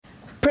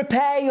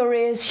Prepare your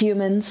ears,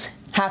 humans.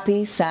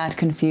 Happy, Sad,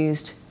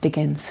 Confused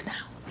begins now.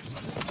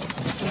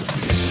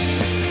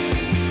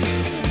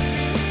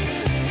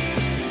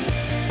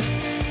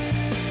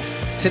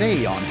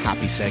 Today on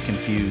Happy, Sad,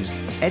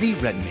 Confused, Eddie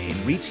Redmayne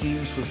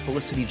reteams with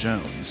Felicity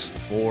Jone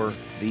for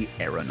the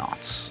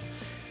Aeronauts.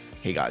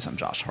 Hey guys, I'm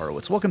Josh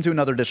Horowitz. Welcome to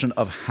another edition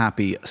of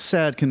Happy,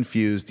 Sad,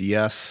 Confused.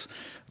 Yes,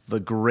 the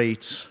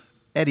great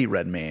Eddie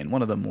Redmayne,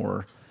 one of the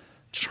more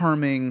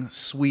charming,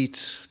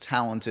 sweet,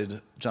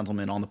 talented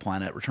gentlemen on the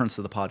planet, returns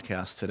to the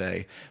podcast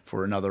today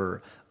for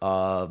another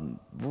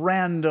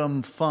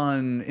random,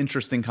 fun,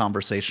 interesting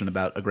conversation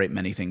about a great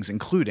many things,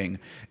 including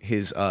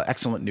his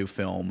excellent new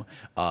film,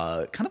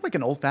 kind of like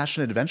an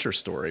old-fashioned adventure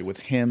story with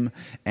him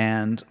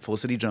and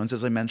Felicity Jone.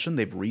 As I mentioned,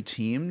 they've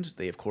reteamed.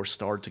 They, of course,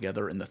 starred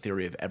together in The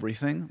Theory of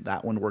Everything.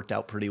 That one worked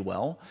out pretty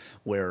well,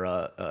 where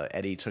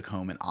Eddie took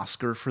home an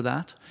Oscar for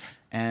that.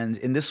 And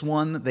in this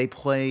one, he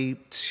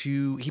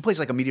plays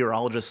like a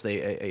meteorologist,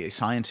 a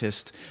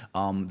scientist.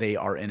 They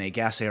are in a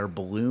gas air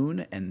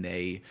balloon, and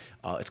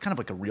it's kind of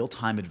like a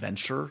real-time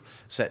adventure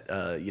set,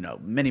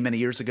 many, many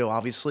years ago,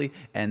 obviously.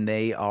 And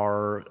they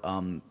are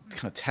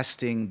kind of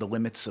testing the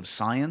limits of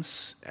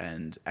science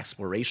and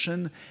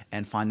exploration,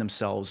 and find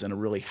themselves in a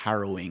really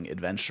harrowing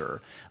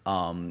adventure.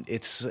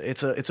 It's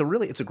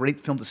a great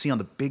film to see on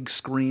the big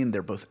screen.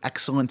 They're both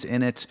excellent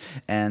in it,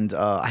 and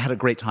I had a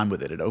great time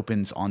with it. It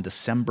opens on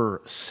December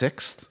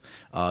 6th.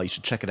 You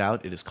should check it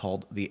out. It is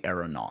called The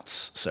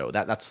Aeronauts. So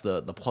that's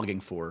the plugging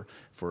for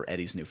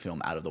Eddie's new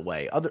film out of the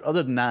way.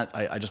 Other than that,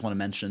 I just want to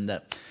mention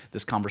that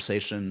this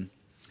conversation,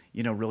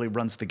 really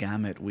runs the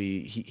gamut.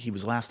 He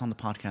was last on the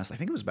podcast, I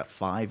think it was about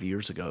 5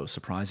 years ago,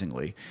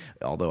 surprisingly,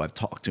 although I've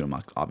talked to him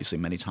obviously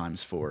many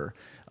times for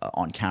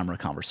on-camera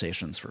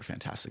conversations for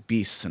Fantastic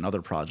Beasts and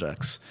other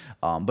projects.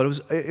 But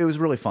it was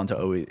really fun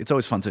it's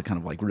always fun to kind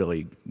of like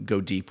really go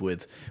deep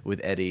with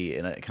Eddie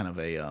in a kind of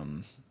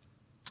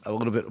a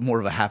little bit more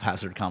of a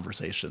haphazard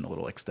conversation, a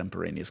little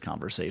extemporaneous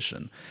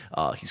conversation.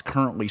 He's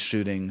currently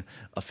shooting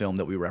a film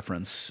that we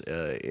reference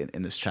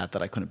in this chat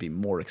that I couldn't be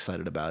more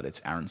excited about.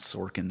 It's Aaron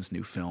Sorkin's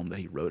new film that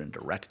he wrote and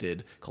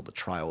directed called The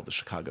Trial of the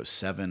Chicago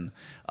 7.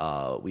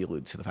 We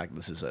allude to the fact that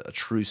this is a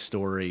true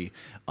story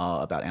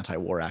about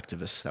anti-war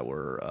activists that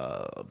were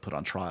put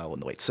on trial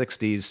in the late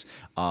 60s.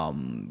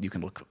 You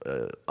can look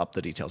up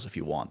the details if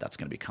you want. That's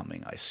going to be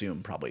coming, I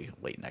assume, probably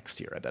late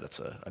next year. I bet it's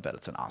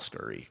an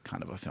Oscar-y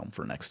kind of a film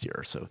for next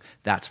year. So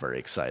that's very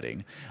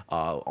exciting.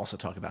 Also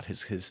talk about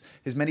his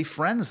many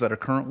friends that are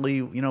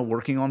currently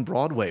working on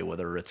Broadway,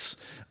 whether it's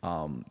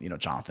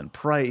Jonathan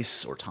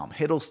Pryce or Tom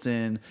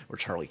Hiddleston or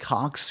Charlie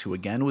Cox, who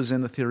again was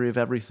in The Theory of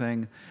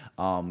Everything.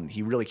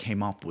 He really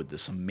came up with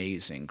this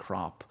amazing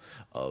crop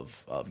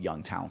of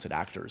young talented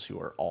actors who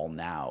are all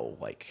now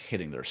like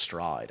hitting their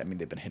stride. I mean,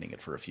 they've been hitting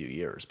it for a few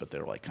years, but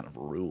they're like kind of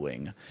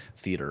ruling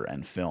theater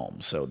and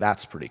film. So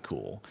that's pretty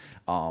cool.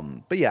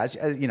 But yeah, as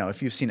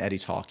if you've seen Eddie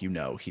talk,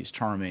 he's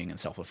charming and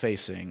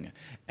self-effacing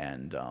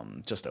and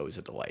just always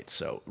a delight.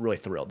 So really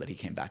thrilled that he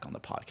came back on the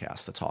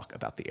podcast to talk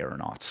about the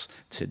Aeronauts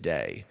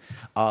today.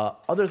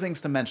 Other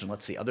things to mention.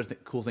 Let's see. Other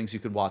cool things you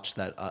could watch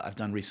that I've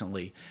done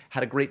recently.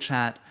 Had a great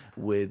chat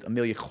with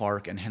Emilia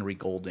Clarke and Henry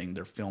Golding.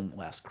 Their film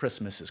Last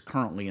Christmas is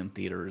currently in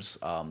theaters.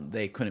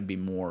 They couldn't be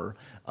more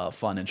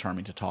fun and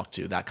charming to talk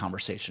to. That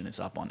conversation is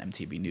up on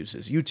MTV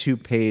News'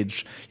 YouTube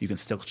page. You can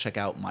still check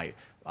out my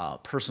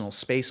personal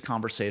space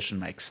conversation,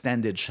 my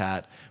extended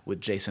chat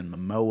with Jason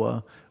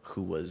Momoa,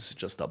 who was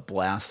just a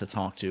blast to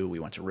talk to. We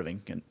went to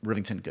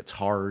Rivington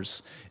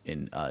Guitars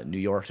in New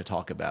York to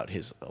talk about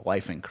his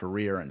life and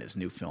career and his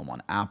new film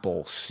on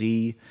Apple,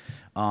 C.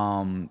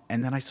 And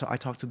then I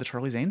talked to the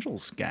Charlie's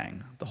Angels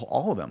gang,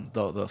 all of them,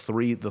 the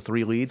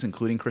three leads,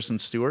 including Kristen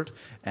Stewart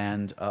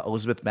and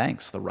Elizabeth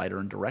Banks, the writer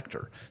and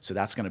director. So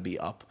that's going to be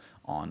up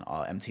on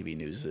MTV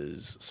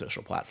News'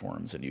 social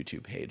platforms and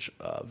YouTube page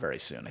very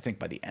soon. I think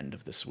by the end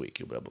of this week,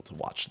 you'll be able to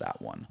watch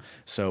that one.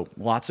 So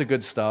lots of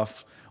good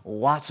stuff,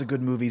 lots of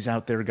good movies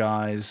out there,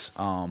 guys.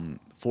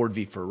 Ford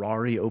v.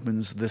 Ferrari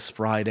opens this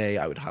Friday.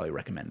 I would highly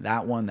recommend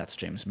that one. That's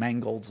James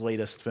Mangold's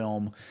latest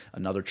film,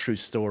 another true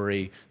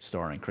story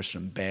starring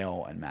Christian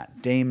Bale and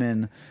Matt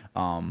Damon.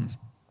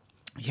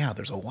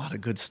 There's a lot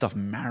of good stuff.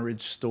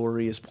 Marriage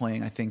Story is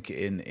playing, I think,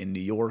 in New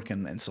York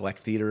and select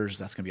theaters.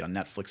 That's going to be on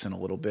Netflix in a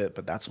little bit,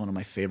 but that's one of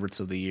my favorites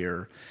of the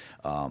year.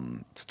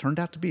 It's turned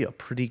out to be a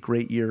pretty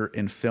great year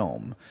in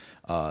film.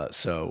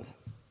 So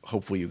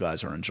hopefully you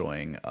guys are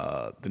enjoying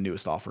the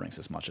newest offerings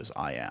as much as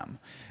I am.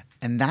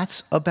 And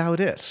that's about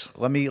it.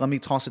 Let me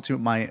toss it to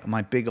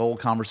my big old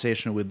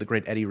conversation with the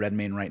great Eddie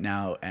Redmayne right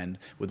now, and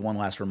with one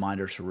last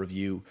reminder to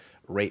review,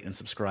 rate, and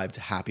subscribe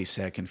to Happy,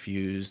 Sad,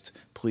 Confused.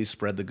 Please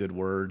spread the good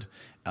word,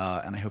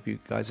 and I hope you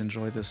guys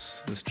enjoy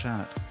this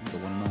chat with the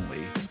one and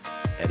only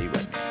Eddie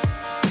Redmayne.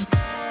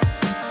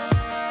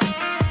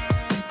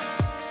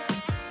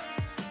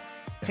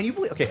 Can you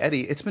believe? Okay,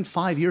 Eddie, it's been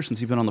 5 years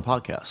since you've been on the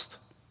podcast.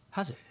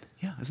 Has it?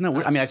 Yeah, isn't that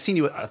weird? I mean, I've seen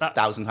you a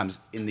thousand times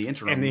in the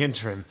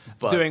interim.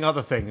 But doing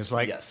other things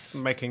like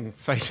making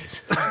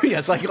faces. Yeah,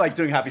 it's like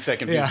doing happy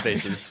second view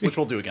faces, which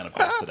we'll do again, of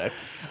course, today.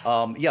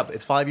 Yeah, but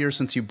it's 5 years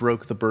since you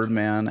broke the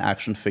Birdman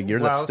action figure.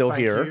 That's still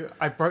here. You.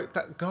 I broke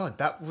that. God,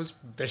 that was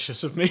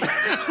vicious of me.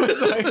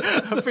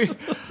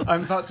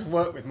 I'm about to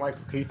work with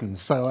Michael Keaton,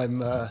 so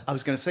I'm. I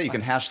was going to say you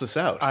can hash this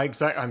out.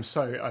 I'm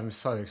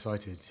so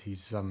excited.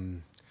 He's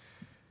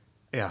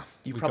Yeah,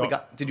 you probably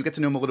did you get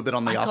to know him a little bit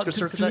on the Oscar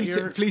circuit that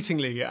year?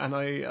 Fleetingly, and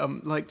I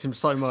liked him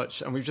so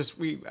much. And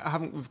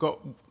we've got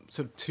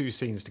sort of 2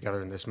 scenes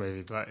together in this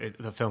movie, but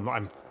the film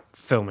I'm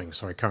filming,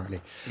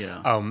 currently.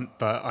 Yeah.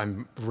 But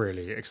I'm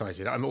really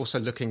excited. I'm also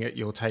looking at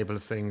your table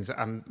of things,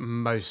 and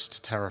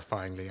most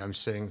terrifyingly, I'm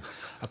seeing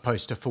a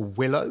poster for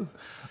Willow.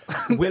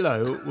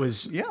 Willow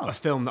was a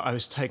film that I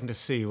was taken to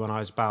see when I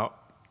was about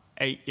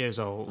 8 years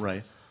old.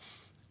 Right.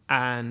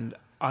 And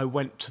I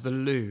went to the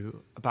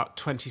loo about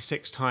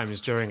 26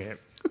 times during it,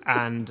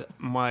 and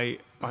I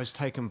was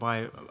taken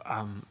by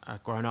a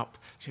grown-up.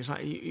 She was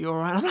like, "You all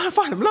right?" I'm like,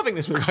 "Fine, I'm loving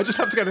this movie. I just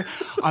have to go."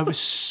 I was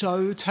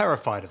so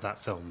terrified of that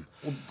film.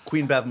 Well,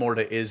 Queen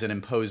Bavmorda is an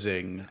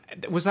imposing...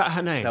 Was that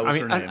her name? That was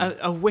her name.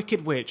 A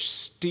wicked witch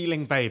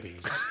stealing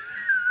babies.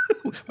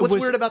 What's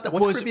weird about that?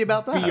 What's creepy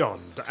about that?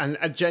 Beyond.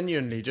 And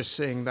genuinely just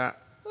seeing that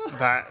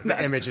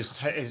the image is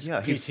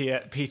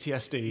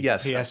PTSD,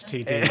 yes.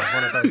 PSTD,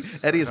 one of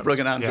those. Eddie has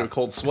broken out into a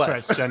cold sweat.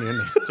 It's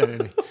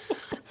genuinely.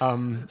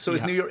 So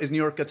is New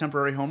York a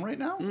temporary home right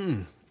now?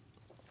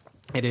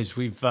 It is.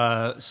 We've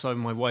so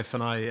my wife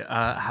and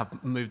I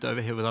have moved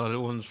over here with our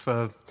little ones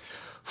for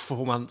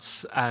 4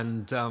 months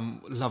and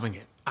loving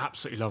it.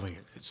 Absolutely loving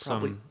it. It's,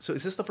 Probably. So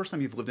is this the first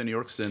time you've lived in New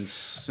York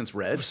since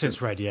Red?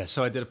 Since Red, yeah.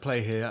 So I did a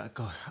play here.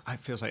 God, it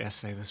feels like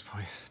yesterday. It was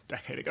probably a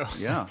decade ago.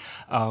 Yeah.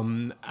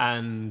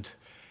 And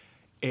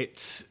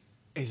it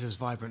is as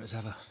vibrant as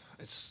ever.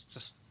 It's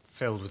just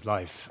filled with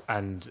life,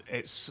 and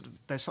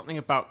there's something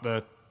about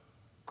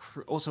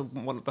also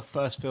one of the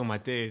first films I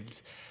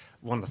did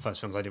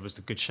was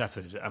The Good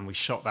Shepherd, and we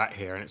shot that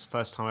here, and it's the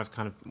first time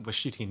we're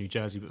shooting in New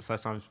Jersey, but the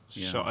first time I've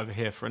shot over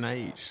here for an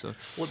age. So.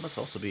 Well, it must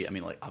also be,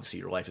 obviously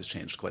your life has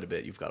changed quite a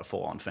bit. You've got a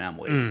full-on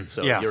family,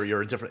 so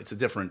you're it's a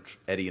different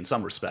Eddie in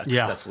some respects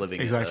that's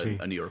living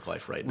a New York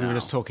life right now. We were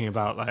just talking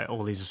about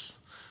all these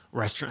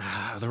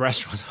the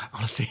restaurants,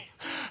 honestly,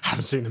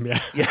 haven't seen them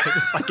yet. Yeah.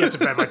 If I get to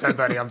bed by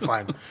 10:30, I'm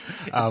fine.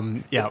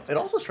 It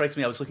also strikes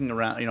me, I was looking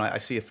around, I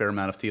see a fair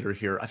amount of theater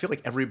here. I feel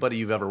like everybody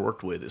you've ever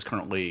worked with is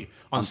currently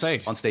on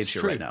stage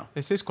here right now.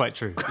 This is quite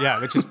true. Yeah,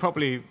 which is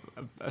probably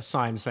a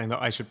sign saying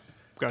that I should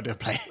go do a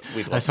play.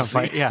 We'd love to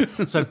see. Yeah.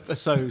 So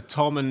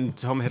Tom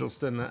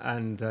Hiddleston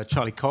and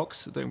Charlie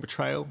Cox doing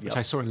Betrayal, which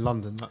I saw in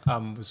London,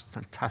 was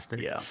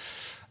fantastic. Yeah.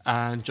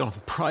 And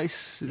Jonathan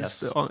Pryce is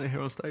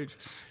here on stage.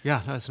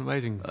 Yeah, that's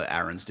amazing.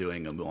 Aaron's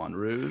doing a Moulin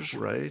Rouge,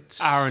 right?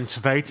 Aaron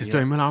Tveit is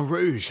doing Moulin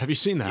Rouge. Have you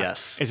seen that?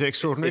 Yes. Is it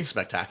extraordinary? It's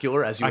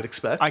spectacular, as you would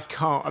expect. I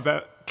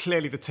can't.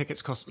 Clearly the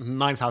tickets cost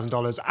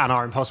 $9,000 and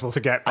are impossible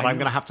to get, but I'm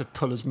going to have to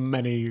pull as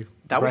many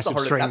aggressive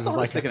strings That's the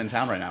hardest ticket in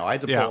town right now. I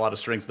had to pull a lot of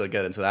strings to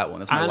get into that one.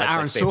 That's my wife's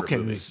Aaron favorite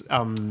Sorkin's,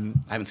 movie.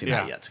 I haven't seen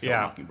that yet, Kill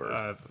a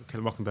Mockingbird. Kill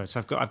a Mockingbird.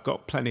 So I've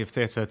got plenty of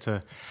theatre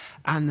to...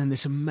 And then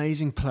this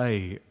amazing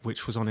play,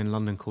 which was on in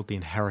London, called The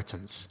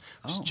Inheritance,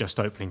 which is just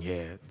opening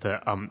here,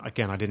 that,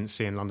 again, I didn't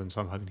see in London, so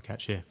I'm hoping to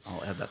catch here.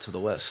 I'll add that to the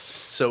list.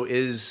 So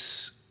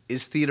is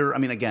theatre...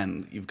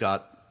 again, you've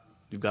got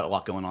a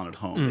lot going on at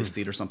home. Is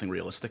theatre something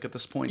realistic at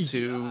this point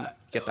to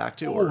get back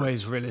to?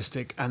 Always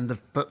realistic.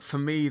 But for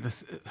me,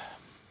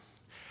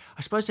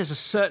 I suppose there's a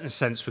certain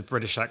sense with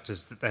British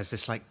actors that there's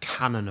this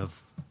canon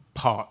of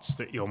parts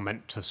that you're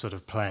meant to sort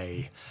of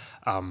play.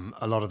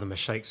 A lot of them are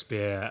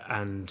Shakespeare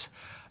and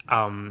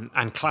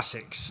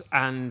classics.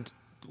 And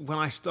when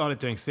I started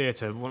doing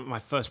theatre, my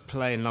first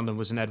play in London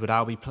was an Edward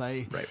Albee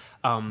play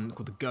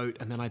called The Goat,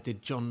 and then I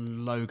did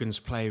John Logan's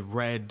play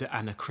Red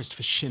and a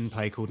Christopher Shin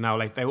play called Now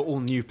Late. They were all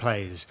new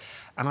plays,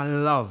 and I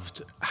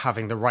loved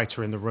having the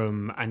writer in the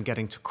room and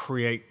getting to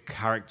create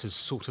characters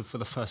sort of for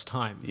the first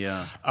time.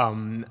 Yeah.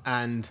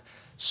 And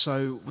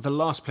so the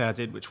last play I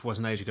did, which was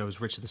an age ago,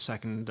 was Richard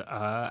II,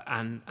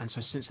 and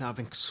so since then I've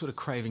been sort of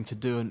craving to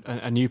do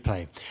a new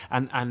play,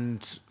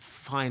 and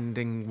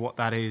finding what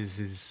that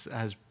has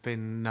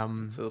been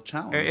it's a little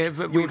challenge.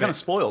 You were kind of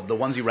spoiled. The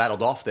ones you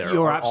rattled off there.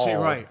 You're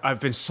absolutely right. I've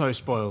been so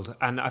spoiled,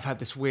 and I've had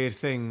this weird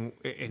thing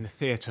in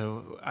theatre.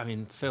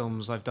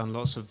 Films. I've done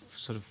lots of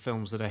sort of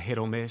films that are hit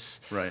or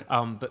miss. Right.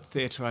 But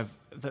theatre,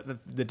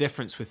 the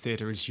difference with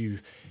theatre is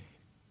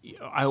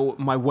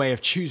my way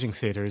of choosing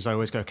theatre is I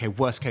always go, okay,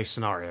 worst case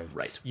scenario.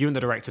 Right. You and the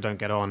director don't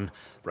get on.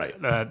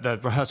 Right. The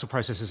rehearsal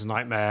process is a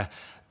nightmare.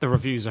 The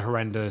reviews are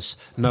horrendous.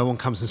 No one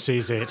comes and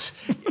sees it.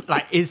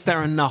 Is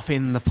there enough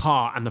in the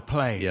part and the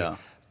play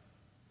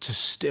to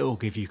still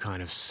give you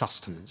kind of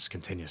sustenance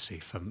continuously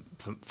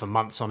for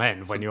months on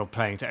end when you're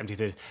playing to empty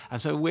theatre? And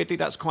so weirdly,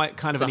 that's quite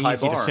kind of an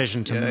easy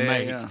decision to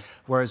make. Yeah.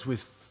 Whereas with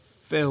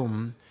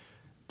film,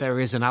 there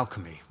is an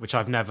alchemy, which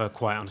I've never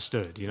quite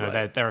understood. You know,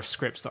 Right. there are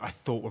scripts that I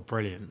thought were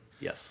brilliant,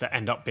 Yes. that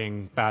end up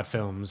being bad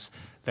films.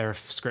 There are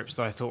scripts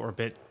that I thought were a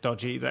bit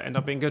dodgy that end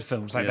up being good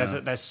films. Like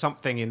there's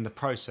something in the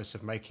process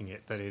of making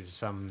it that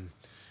is an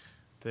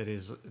Still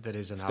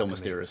alchemy.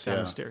 mysterious, Still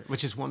yeah. mysterious,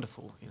 which is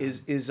wonderful. You know?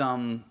 Is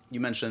you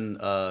mentioned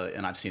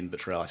and I've seen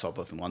Betrayal. I saw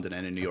both in London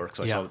and in New York.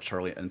 So I saw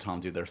Charlie and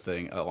Tom do their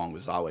thing along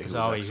with Zawe,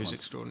 who's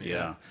extraordinary.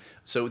 Yeah.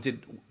 So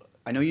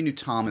I know you knew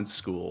Tom in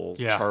school.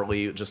 Yeah.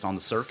 Charlie just on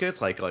the circuit,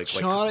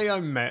 Charlie, I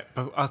met,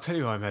 but I'll tell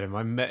you how I met him.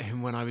 I met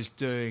him when I was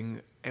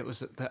it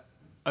was at the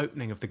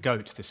opening of The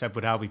Goat, this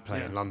Edward Albee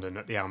play in London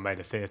at the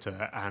Almeida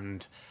Theatre,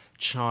 and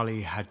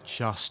Charlie had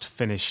just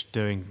finished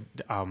doing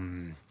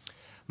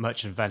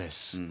Merchant of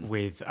Venice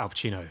with Al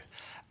Pacino,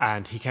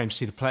 and he came to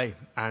see the play,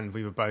 and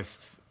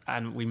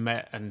we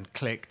met and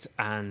clicked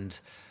and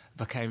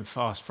became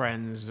fast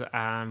friends,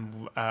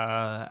 and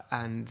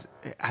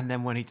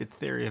then when he did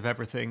Theory of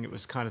Everything, it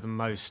was kind of the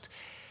most.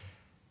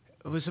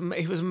 He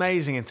was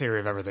amazing in Theory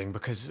of Everything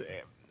because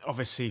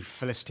obviously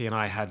Felicity and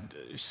I had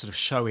sort of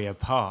showier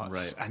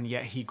parts, right. and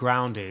yet he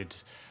grounded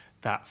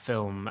that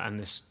film and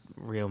this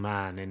real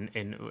man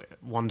in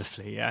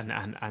wonderfully,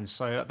 and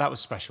so that was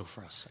special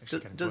for us.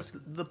 Does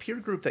the peer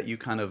group that you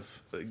kind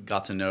of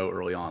got to know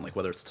early on, like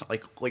whether it's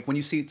like when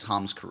you see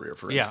Tom's career,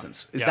 for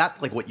instance, is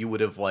that like what you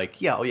would have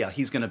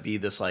he's going to be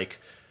this like?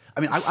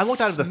 I mean, I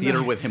walked out of the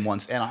theater with him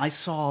once, and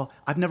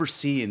I've never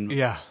seen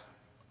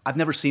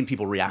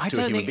people react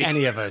to a human being. I don't think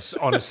any of us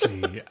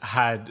honestly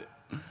had.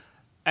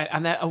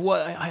 And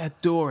what I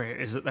adore it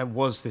is that there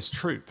was this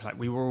troupe. Like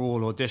we were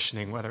all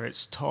auditioning, whether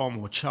it's Tom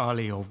or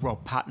Charlie or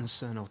Rob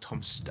Pattinson or Tom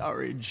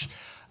Sturridge,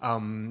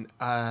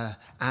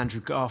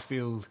 Andrew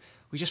Garfield.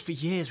 For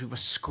years we were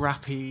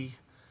scrappy,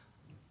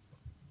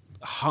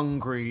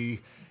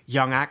 hungry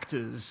young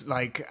actors. We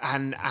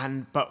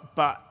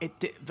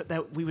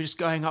were just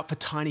going up for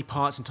tiny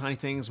parts and tiny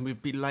things, and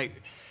we'd be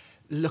like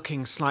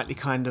looking slightly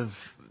kind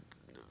of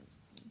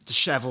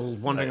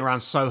disheveled, wandering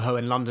around Soho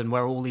in London,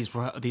 where all these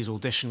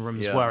audition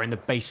rooms were in the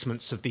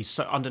basements of these,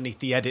 underneath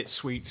the edit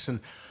suites,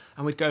 and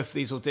we'd go for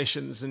these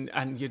auditions,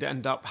 and you'd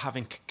end up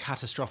having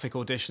catastrophic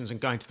auditions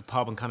and going to the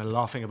pub and kind of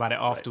laughing about it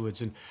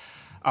afterwards.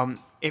 And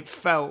it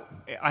felt.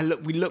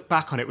 We look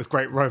back on it with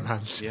great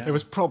romance. Yeah. It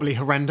was probably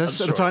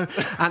horrendous at the time,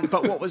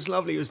 but what was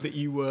lovely was that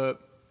you were.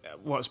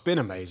 What's been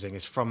amazing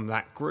is from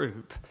that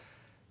group,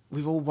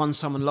 we've all won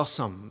some and lost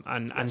some,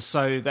 and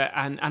so that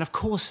and of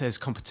course there's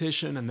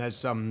competition and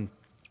there's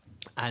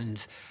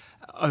and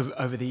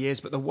over the years,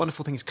 but the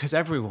wonderful thing is because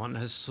everyone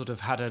has sort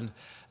of had an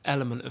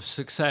element of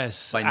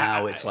success. By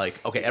now, it's like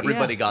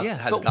everybody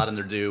has gotten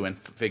their due and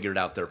figured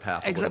out their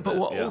path. Exactly,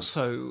 but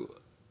also,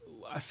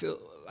 I feel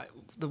like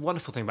the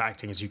wonderful thing about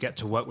acting is you get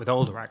to work with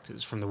older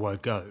actors from the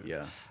word go.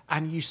 Yeah.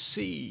 And you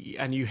see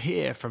and you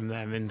hear from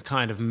them in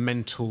kind of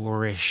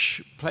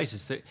mentor-ish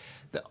places that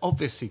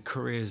obviously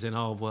careers in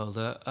our world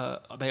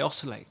they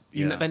oscillate.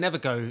 They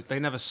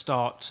never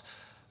start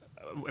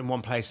in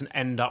one place and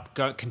end up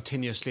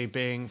continuously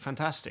being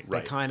fantastic.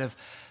 Right.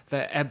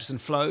 They're ebbs and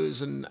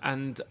flows,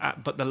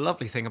 but the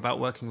lovely thing about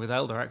working with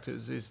elder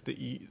actors is that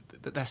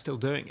they're still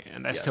doing it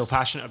and they're still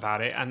passionate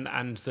about it,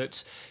 and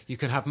that you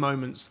can have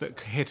moments that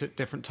hit at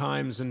different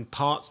times and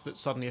parts that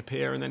suddenly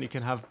appear, and then you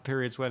can have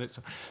periods when it's.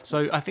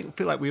 So I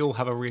feel like we all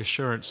have a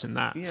reassurance in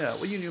that. Yeah,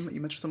 well, you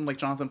mentioned someone like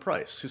Jonathan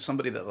Pryce, who's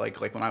somebody that like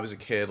when I was a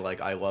kid,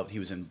 I loved. He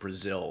was in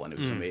Brazil and it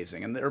was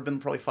amazing, and there have been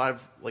probably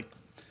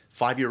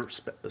 5-year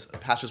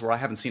patches where I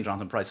haven't seen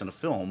Jonathan Pryce in a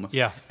film.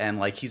 Yeah.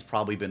 And he's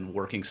probably been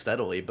working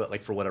steadily, but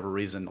for whatever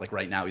reason,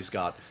 right now he's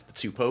got The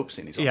Two Popes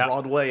and he's on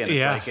Broadway, and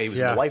it's he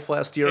was in The Wife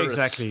last year.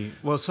 Exactly.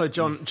 Well, so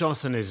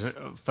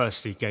Jonathan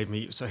firstly gave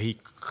me, so he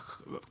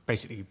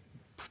basically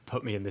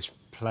put me in this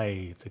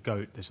play, The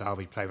Goat, this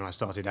Albee play when I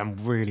started, and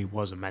really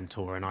was a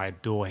mentor, and I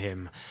adore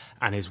him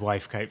and his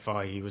wife Kate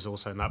Fahey was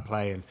also in that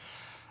play,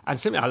 and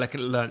simply, I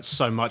learned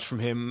so much from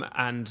him,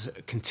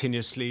 and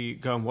continuously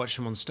go and watch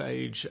him on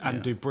stage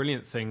and do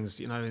brilliant things,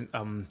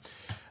 on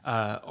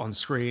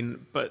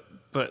screen. But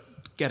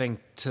getting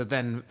to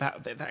then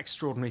that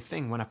extraordinary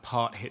thing when a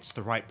part hits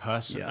the right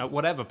person at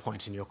whatever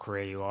point in your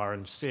career you are,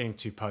 and seeing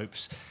Two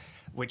Popes,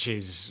 which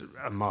is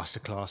a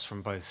masterclass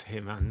from both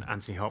him and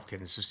Anthony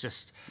Hopkins, was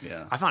just.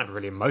 I find it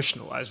really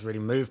emotional. I was really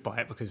moved by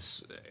it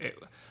because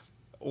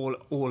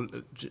all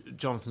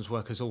Jonathan's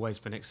work has always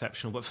been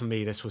exceptional, but for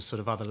me, this was sort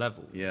of other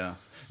level. Yeah.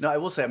 No, I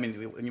will say, I mean,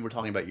 when you were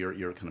talking about your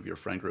kind of your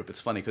friend group, it's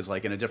funny because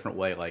in a different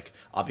way,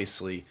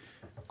 obviously,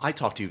 I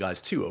talked to you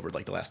guys too over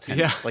the last 10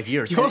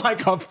 years. You're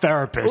like our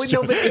therapist.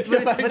 Well, no, but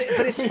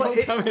it's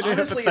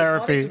honestly,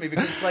 it's funny to me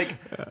because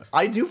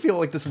I do feel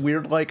this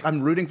weird,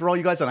 I'm rooting for all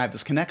you guys, and I have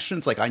this connection.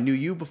 It's I knew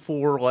you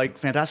before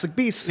Fantastic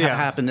Beasts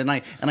happened, and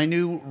I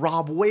knew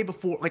Rob way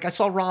before. I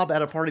saw Rob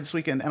at a party this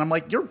weekend, and I'm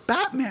like, you're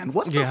Batman.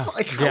 What the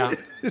fuck? How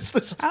has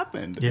this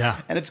happened? Yeah.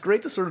 And it's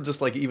great to sort of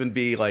just even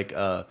be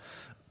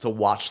to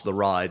watch the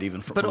ride,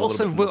 even from. But from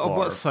also, a little bit from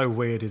what's so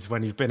weird is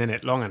when you've been in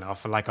it long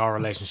enough, like our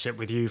relationship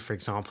with you, for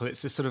example,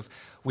 it's this sort of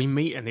we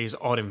meet in these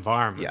odd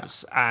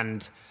environments,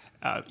 and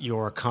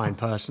you're a kind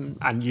person,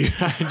 and you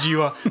and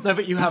you are no,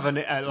 but you have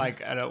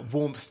a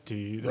warmth to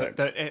you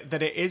that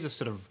it is a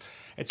sort of.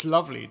 It's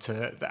lovely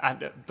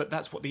but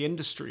that's what the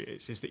industry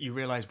is that you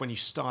realize when you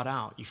start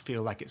out, you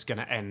feel like it's going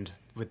to end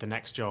with the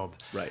next job.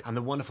 Right. And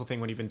the wonderful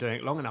thing when you've been doing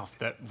it long enough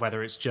that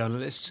whether it's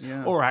journalists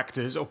or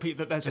actors or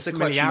people, that there's it's a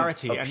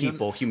familiarity. Of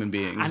people, human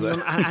beings.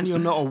 And you're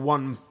not a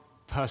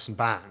one-person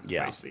band,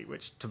 Yeah. basically,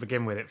 which to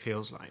begin with it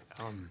feels like.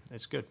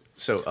 It's good.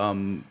 So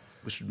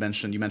we should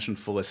mention, you mentioned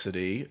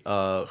Felicity,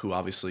 who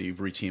obviously you've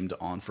reteamed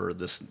on for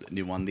this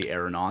new one, the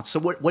Aeronauts. So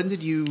when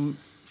did you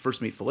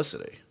first meet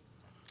Felicity?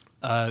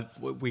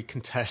 We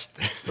contest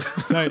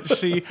this. No,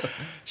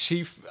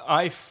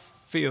 I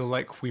feel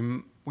like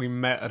we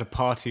met at a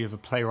party of a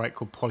playwright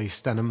called Polly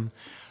Stenham,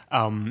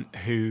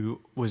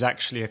 who was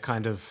actually a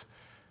kind of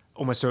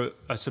almost a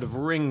sort of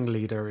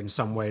ringleader in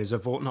some ways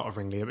not a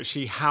ringleader, but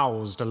she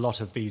housed a lot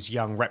of these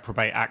young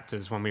reprobate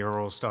actors when we were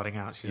all starting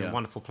out. She's a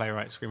wonderful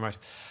playwright, screenwriter.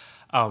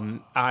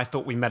 I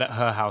thought we met at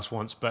her house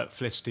once, but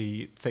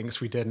Felicity thinks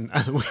we didn't.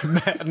 And we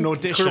met at an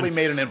audition. Clearly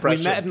made an impression.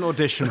 We met at an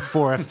audition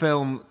for a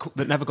film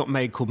that never got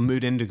made called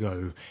Mood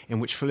Indigo,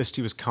 in which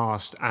Felicity was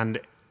cast. And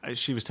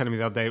she was telling me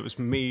the other day, it was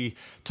me,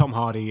 Tom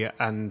Hardy,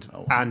 and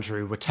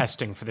Andrew were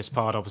testing for this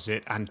part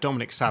opposite, and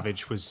Dominic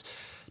Savage was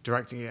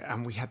directing it.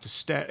 And we had to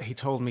stare. He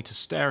told me to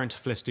stare into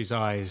Felicity's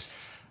eyes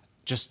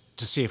just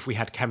to see if we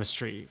had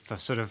chemistry for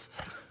sort of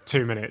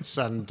 2 minutes,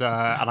 and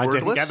I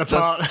didn't get the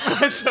part.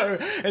 So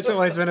it's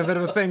always been a bit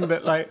of a thing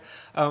that, like,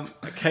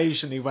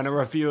 occasionally when a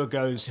reviewer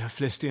goes,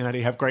 Felicity and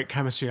Eddie have great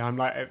chemistry, I'm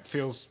like, it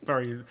feels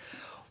very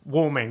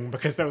warming,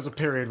 because there was a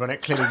period when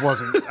it clearly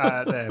wasn't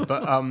there.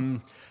 But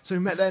so we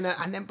met then,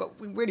 but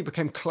we really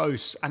became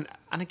close. And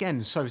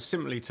again, so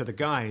similarly to the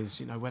guys,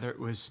 you know, whether it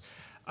was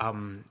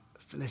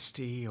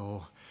Felicity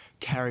or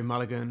Carey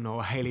Mulligan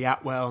or Hayley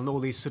Atwell and all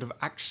these sort of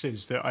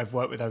actresses that I've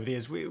worked with over the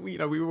years, we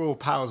were all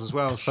pals as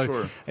well.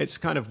 So it's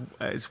kind of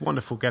it's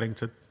wonderful getting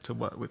to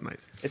work with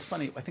mates. It's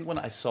funny. I think when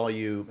I saw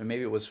you, and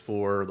maybe it was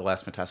for The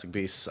Last Fantastic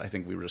Beasts, I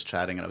think we were just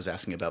chatting and I was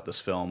asking about this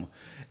film,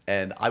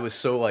 and I was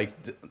so like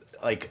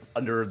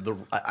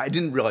I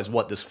didn't realize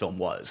what this film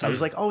was. I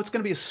was like, oh, it's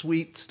going to be a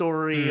sweet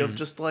story of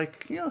just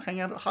like, you know,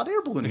 hanging out at hot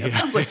air ballooning. It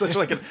sounds like such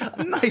like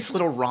a nice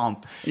little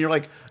romp. And you're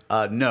like,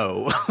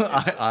 no,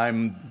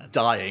 I'm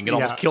dying. It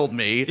almost killed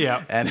me.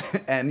 Yeah.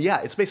 And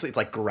yeah, it's basically, it's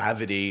like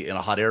gravity in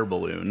a hot air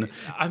balloon.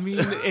 I mean,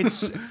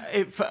 it's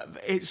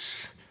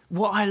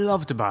what I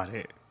loved about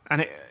it.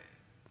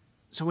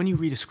 So when you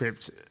read a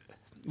script,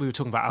 we were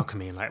talking about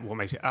alchemy and like what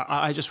makes it.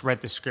 I just read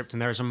the script,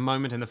 and there is a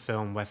moment in the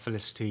film where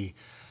Felicity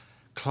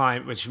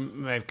which you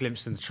may have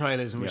glimpsed in the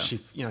trailers, in which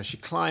she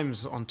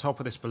climbs on top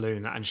of this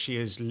balloon, and she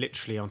is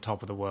literally on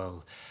top of the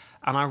world.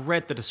 And I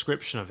read the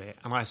description of it,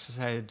 and I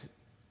said,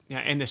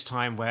 in this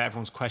time where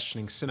everyone's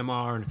questioning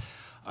cinema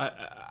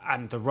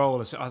and the role, I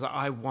was like,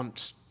 I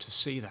want to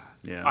see that.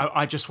 Yeah.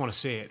 I just want to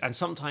see it. And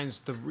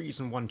sometimes the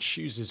reason one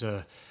chooses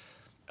a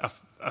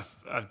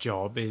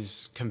job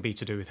can be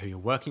to do with who you're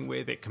working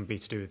with. It can be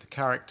to do with the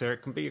character.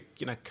 It can be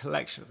a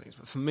collection of things.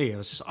 But for me, I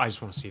just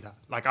want to see that.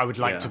 Like, I would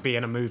like to be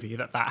in a movie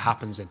that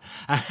happens in,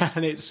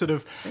 and it's sort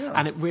of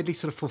and it really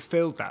sort of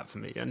fulfilled that for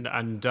me.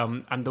 And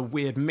the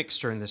weird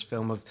mixture in this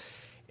film of,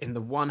 in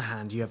the one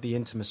hand, you have the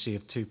intimacy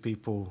of two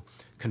people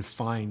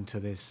confined to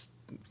this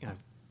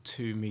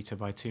 2 meter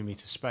by 2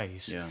 meter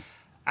space,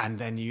 and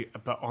then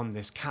but on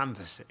this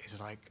canvas, it's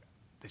like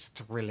this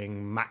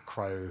thrilling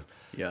macro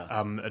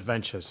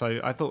adventure. So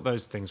I thought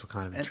those things were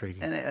kind of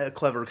intriguing. And a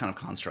clever kind of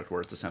construct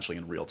where it's essentially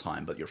in real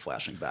time, but you're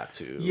flashing back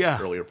to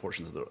earlier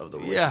portions of the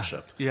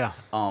relationship. Yeah.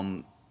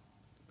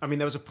 I mean,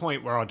 there was a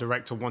point where our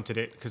director wanted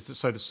it, because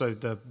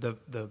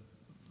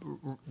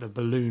the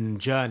balloon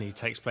journey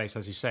takes place,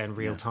 as you say, in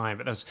real time.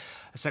 But there's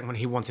a second when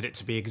he wanted it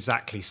to be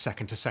exactly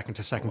second to second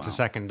to second to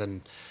second,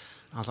 and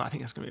I was like, I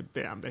think that's going to be a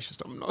bit ambitious.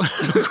 I'm not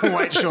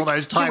quite sure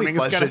those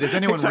timings. Is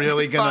anyone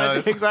really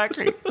going to...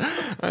 Exactly.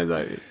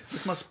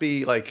 This must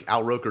be like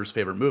Al Roker's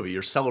favorite movie.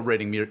 You're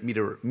celebrating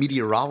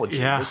meteorology.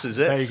 Yeah, this is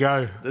it. There you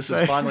go. This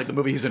is finally the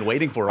movie he's been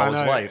waiting for all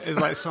his life. It's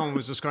like someone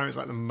was describing it as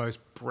like the most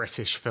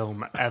British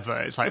film ever.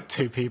 It's like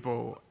two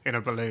people in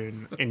a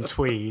balloon in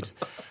tweed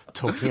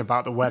talking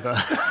about the weather.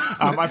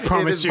 I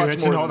promise you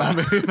it's not that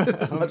movie.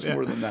 It's much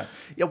more than that.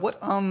 Yeah, what...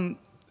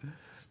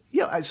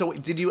 Yeah, so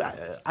did you...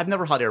 I've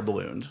never hot air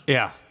ballooned.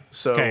 Yeah.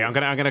 So, okay, I'm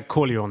gonna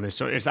call you on this.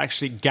 So it's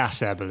actually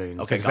gas air balloons.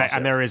 Okay,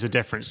 and there is a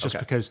difference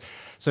because...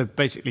 So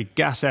basically,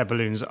 gas air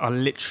balloons are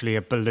literally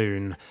a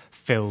balloon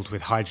filled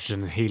with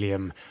hydrogen and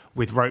helium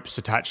with ropes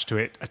attached to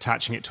it,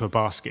 attaching it to a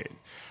basket.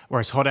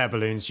 Whereas hot air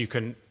balloons, you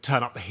can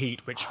turn up the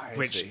heat, which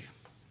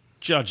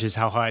judges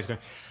how high it's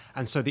going.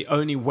 And so the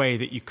only way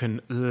that you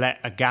can let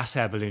a gas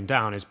air balloon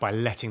down is by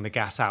letting the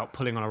gas out,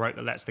 pulling on a rope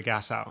that lets the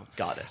gas out.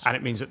 Got it. And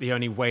it means that the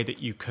only way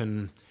that you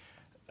can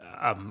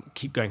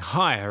keep going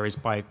higher is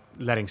by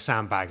letting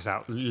sandbags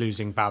out,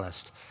 losing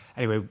ballast.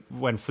 Anyway,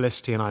 when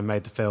Felicity and I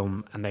made the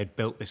film, and they'd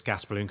built this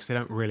gas balloon, because they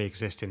don't really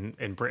exist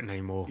in Britain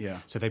anymore,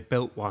 so they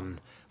built one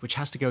which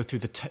has to go through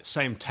the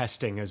same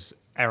testing as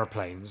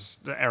aeroplanes,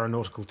 the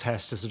aeronautical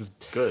test to sort of...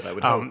 Good, I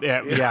would hope.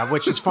 Yeah,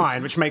 which is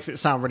fine, which makes it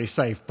sound really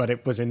safe, but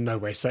it was in no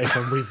way safe,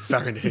 and we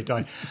very nearly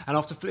died. And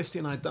after Felicity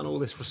and I had done all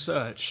this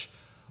research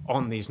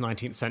on these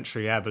 19th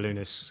century air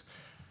balloonists,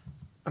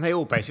 and they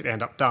all basically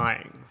end up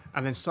dying.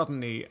 And then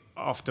suddenly,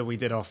 after we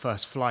did our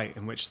first flight,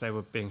 in which they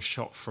were being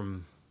shot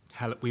from...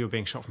 we were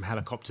being shot from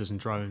helicopters and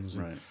drones,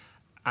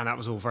 and that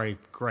was all very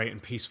great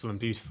and peaceful and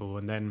beautiful.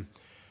 And then,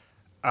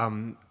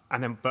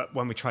 but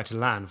when we tried to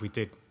land, we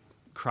did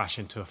crash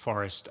into a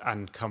forest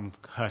and come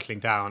hurtling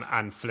down,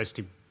 and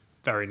Felicity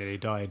very nearly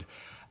died.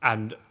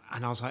 And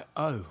I was like,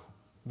 oh,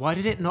 why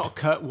did it not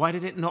occur? Why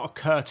did it not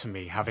occur to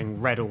me,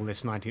 having read all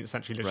this 19th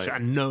century literature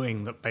and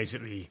knowing that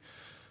basically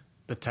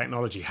the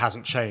technology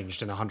hasn't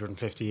changed in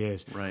 150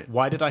 years? Right.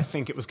 Why did I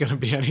think it was going to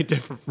be any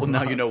different from Well, now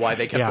that? you know why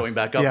they kept going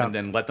back up and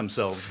then let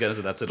themselves get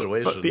into that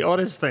situation. But the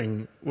oddest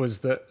thing was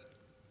that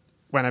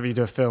whenever you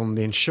do a film,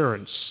 the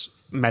insurance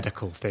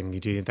medical thing you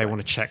do, they want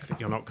to check that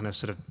you're not going to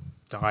sort of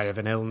die of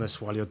an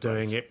illness while you're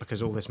doing it,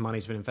 because all this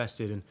money's been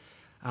invested in.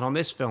 And on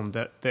this film,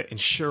 the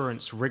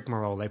insurance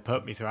rigmarole they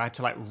put me through, I had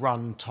to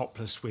run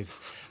topless with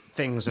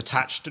things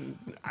attached,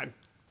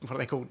 what are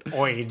they called?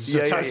 Oids.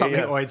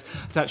 Oids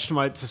attached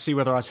to see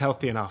whether I was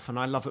healthy enough. And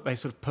I love that they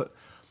sort of put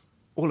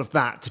all of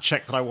that to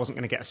check that I wasn't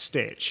going to get a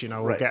stitch,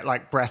 or get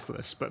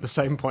breathless. But at the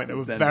same point, they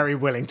were very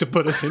willing to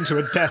put us into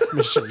a death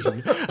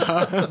machine.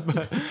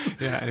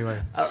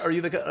 Anyway.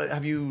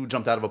 Have you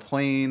jumped out of a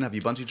plane? Have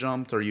you bungee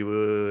jumped? Are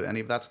you any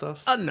of that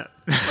stuff? No.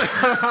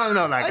 I'm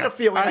not that guy. I had a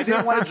feeling. I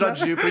didn't want to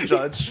judge you,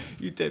 prejudge.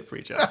 You did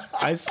prejudge.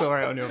 I saw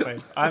it on your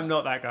face. I'm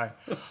not that guy.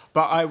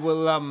 But I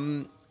will,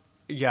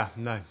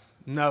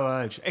 no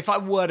urge. If I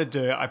were to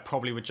do it, I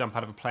probably would jump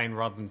out of a plane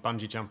rather than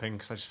bungee jumping,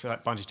 because I just feel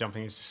like bungee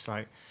jumping is just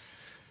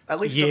at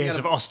least years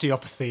of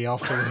osteopathy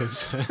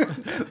afterwards.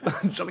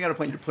 Jumping out of a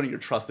plane, you're putting your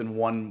trust in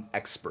one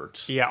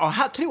expert. Yeah,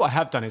 I'll tell you what I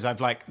have done is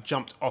I've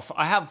jumped off.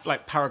 I have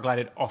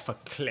paraglided off a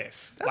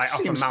cliff,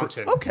 off a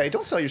mountain. Okay,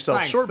 don't sell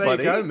yourself short, there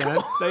buddy. There you go,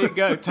 man. There you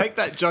go. Take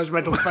that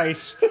judgmental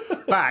face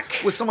back.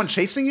 Was someone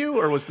chasing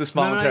you, or was this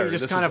voluntary? No, you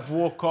just kind of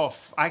walk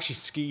off. I actually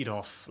skied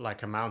off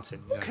like a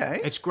mountain.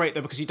 Okay. It's great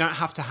though, because you don't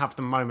have to have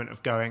the moment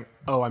of going,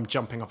 oh, I'm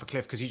jumping off a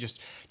cliff, because you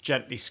just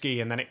gently ski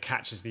and then it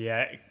catches the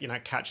air,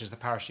 it catches the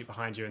parachute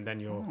behind you, and then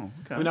you're... Oh,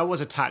 okay. I mean, I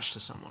was attached to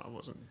someone. I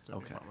wasn't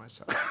doing it by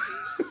myself.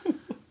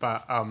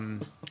 But,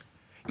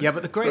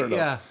 but the great...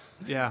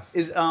 Yeah.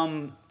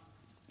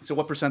 So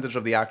what percentage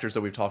of the actors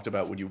that we've talked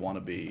about would you want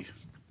to be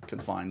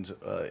confined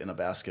in a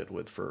basket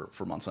with for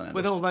months on end?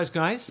 With all those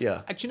guys?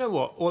 Yeah. Do you know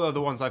what? All of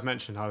the ones I've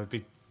mentioned, I would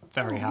be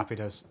very happy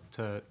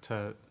to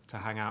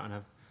hang out and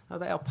have... Oh,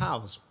 they are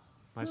pals.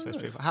 Most of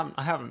those people.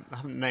 I haven't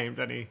named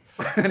any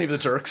any of the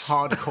Turks.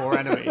 Hardcore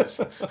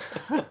enemies.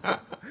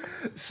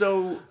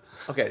 So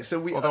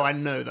we. Although I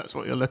know that's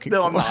what you're looking for.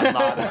 No, I'm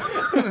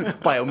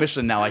not. By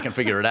omission, now I can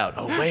figure it out.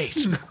 Oh wait.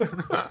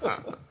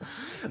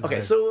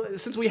 Okay, so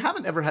since we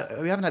haven't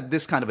had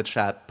this kind of a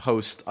chat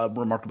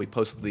remarkably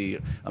post the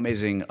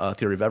amazing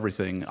Theory of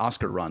Everything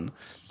Oscar run,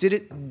 did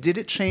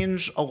it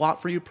change a lot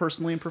for you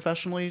personally and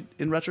professionally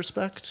in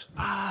retrospect?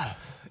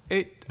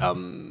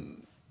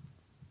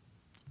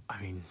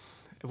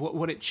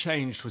 What it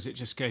changed was it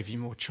just gave you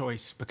more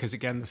choice, because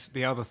again,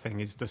 the other thing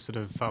is the sort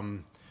of,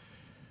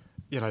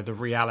 the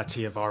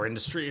reality of our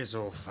industry is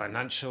all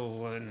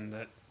financial, and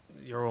that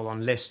you're all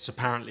on lists.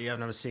 Apparently, I've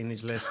never seen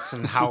these lists,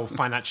 and how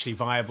financially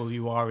viable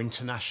you are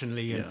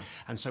internationally,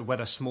 and so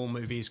whether small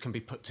movies can be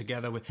put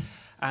together with,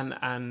 and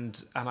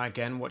I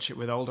again watch it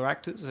with older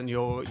actors, and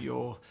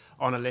you're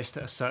on a list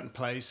at a certain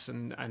place,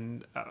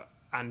 and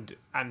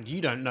you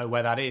don't know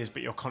where that is,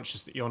 but you're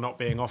conscious that you're not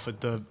being offered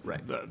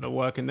the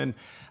work, and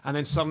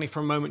then suddenly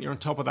for a moment you're on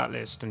top of that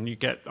list and you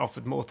get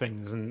offered more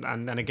things, and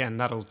then again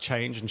that'll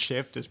change and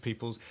shift as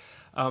people's.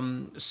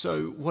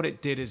 So what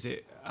it did is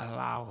it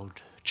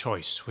allowed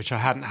choice, which I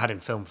hadn't had in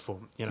film before,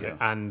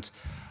 and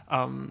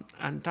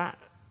that.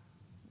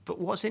 But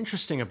what's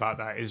interesting about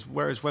that is,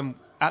 whereas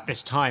at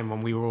this time when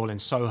we were all in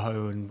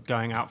Soho and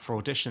going out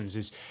for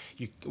auditions,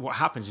 what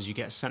happens is you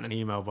get sent an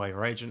email by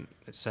your agent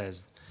that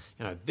says,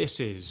 this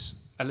is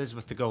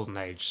Elizabeth the Golden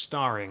Age,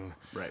 starring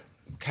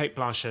Kate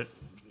Blanchett,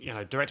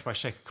 directed by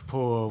Shekhar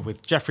Kapoor,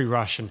 with Geoffrey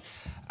Rush, and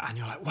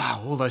you're like,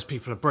 wow, all those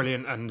people are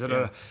brilliant, and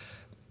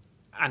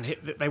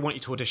they want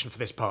you to audition for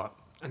this part,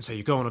 and so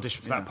you go on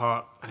audition for that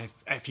part, and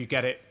if you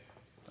get it,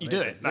 you do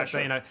it.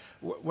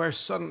 Whereas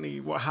suddenly,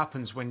 what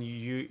happens when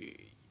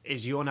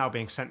you're now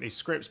being sent these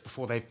scripts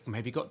before they've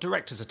maybe got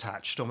directors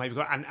attached, or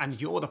maybe and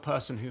you're the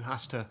person who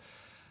has to,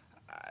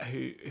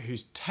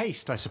 whose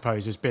taste, I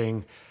suppose, is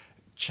being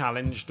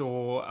challenged,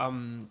 or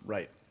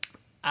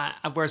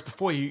whereas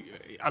before a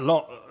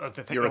lot of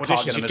the you're a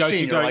cog in a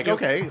machine. You're like,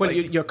 okay,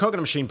 you're a cog in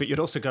a machine, but you'd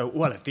also go,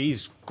 well, if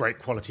these great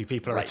quality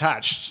people are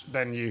attached,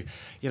 then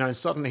and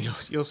suddenly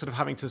you're sort of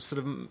having to sort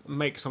of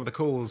make some of the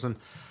calls, and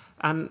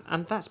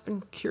that's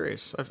been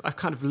curious. I've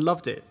kind of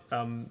loved it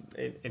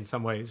in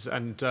some ways,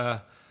 and.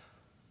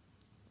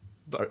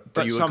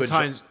 But you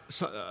sometimes,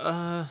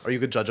 are you a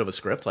good judge of a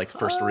script, like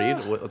first read?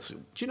 Do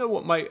you know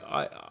what, mate?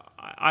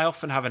 I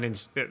often have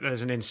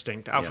there's an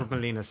instinct. Alfred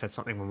Molina said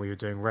something when we were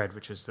doing Red,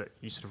 which is that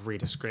you sort of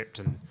read a script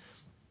and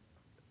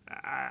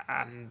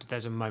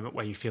there's a moment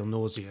where you feel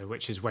nausea,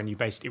 which is when you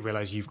basically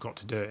realise you've got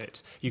to do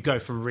it. You go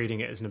from reading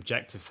it as an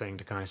objective thing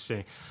to kind of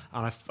seeing,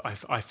 and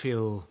I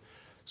feel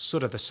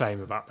sort of the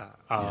same about that.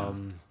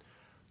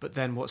 But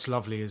then what's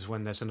lovely is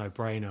when there's a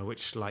no-brainer,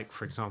 which, like,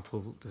 for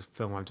example, the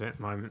film I'm doing at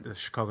the moment, the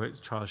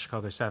Trial of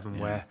Chicago 7,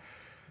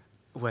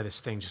 where this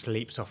thing just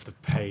leaps off the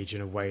page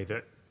in a way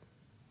that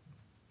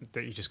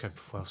you just go,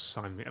 well,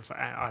 sign me.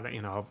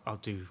 I'll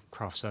do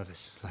craft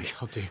service. Like,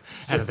 I'll do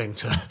anything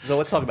to. So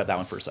let's talk about that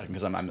one for a second,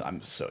 because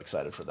I'm so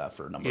excited for that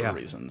for a number of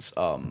reasons.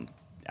 Aaron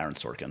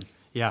Sorkin.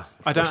 Yeah,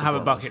 I don't have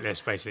a bucket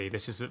list, basically.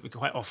 This is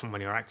quite often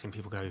when you're acting,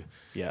 people go, who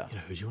do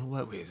you want to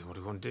work with? What do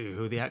you want to do?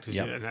 Who are the actors?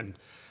 Yep. And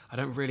I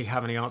don't really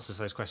have any answers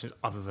to those questions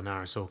other than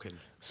Aaron Sorkin.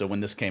 So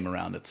when this came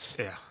around, it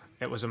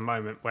was a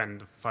moment when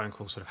the phone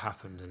call sort of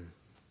happened, and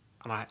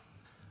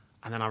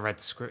then I read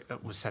the script,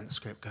 was sent the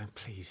script, going,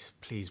 please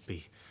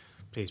be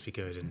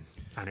good,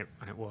 and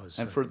it was.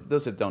 And for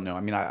those that don't know,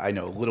 I mean, I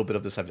know a little bit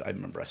of this. I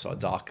remember I saw a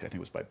doc, I think it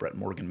was by Brett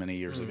Morgan many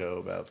years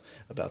ago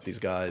about these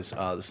guys,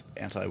 this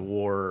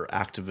anti-war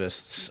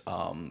activists.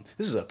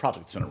 This is a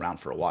project that's been around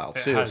for a while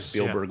too.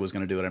 Spielberg was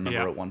going to do it, I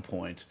remember at one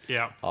point.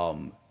 Yeah.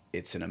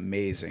 It's an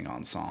amazing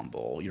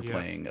ensemble. You're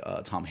playing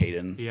Tom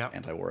Hayden,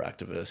 anti-war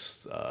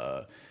activist.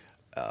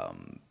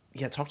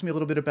 Talk to me a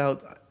little bit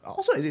about.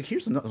 Also,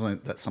 here's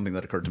something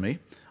that occurred to me.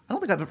 I don't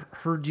think I've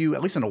heard you,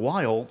 at least in a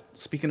while,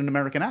 speaking an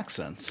American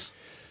accent.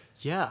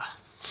 Yeah.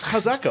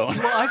 How's that going?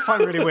 What I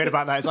find really weird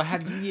about that is I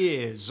had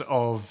years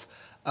of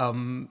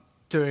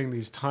doing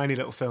these tiny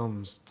little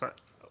films that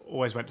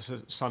always went to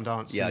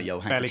Sundance. Yeah, Yo,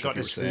 barely got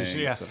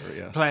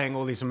distribution. Playing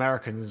all these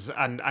Americans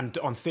and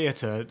on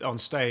theatre, on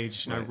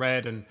stage,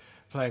 Red and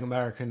playing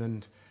American.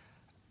 And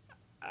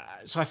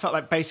so I felt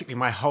like basically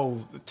my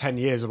whole 10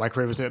 years of my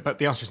career was doing it, but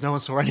the answer is no one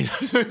saw any of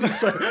those.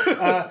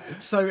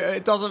 So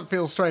it doesn't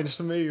feel strange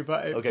to me,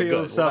 but it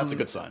feels. Good. Well, that's a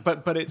good sign.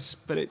 But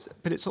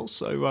it's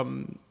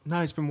also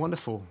it's been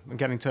wonderful and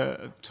getting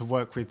to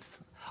work with.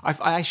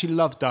 I actually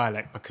love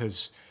dialect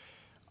because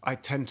I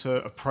tend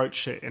to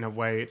approach it in a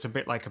way. It's a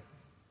bit like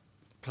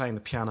playing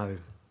the piano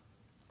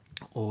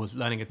or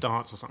learning a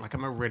dance or something. Like,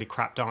 I'm a really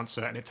crap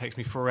dancer, and it takes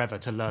me forever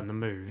to learn the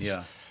moves.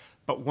 Yeah.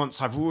 But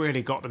once I've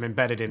really got them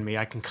embedded in me,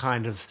 I can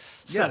kind of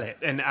sell it.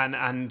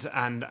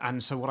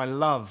 And so what I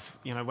love,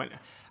 when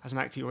as an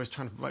actor, you're always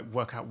trying to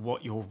work out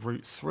what your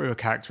route through a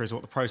character is,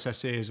 what the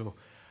process is,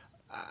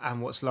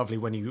 and what's lovely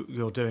when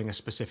you're doing a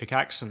specific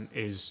accent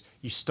is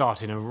you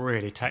start in a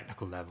really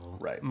technical level.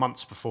 Right.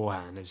 Months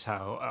beforehand is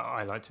how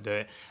I like to do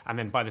it. And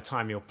then by the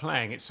time you're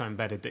playing, it's so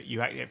embedded that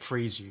it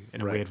frees you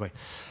in a weird way.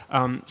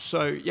 What was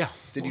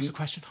the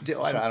question?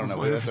 I don't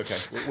know. That's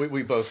okay.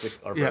 We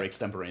both are very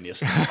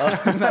extemporaneous.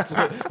 That's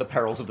the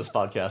perils of this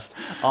podcast.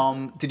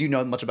 Did you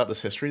know much about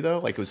this history, though?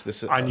 Like, was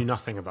this... I knew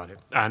nothing about it.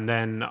 And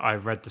then I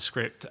read the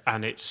script,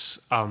 and it's...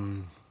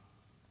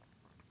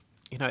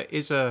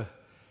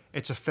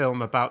 It's a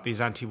film about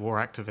these anti-war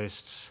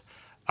activists.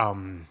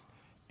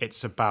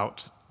 It's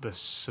about the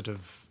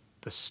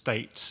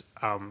state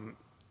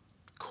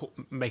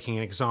making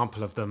an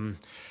example of them.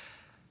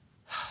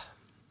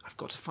 I've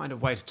got to find a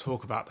way to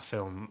talk about the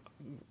film.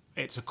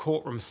 It's a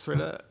courtroom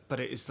thriller, but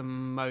it is the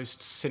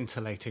most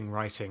scintillating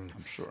writing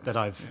that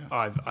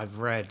I've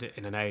read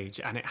in an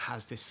age, and it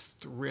has this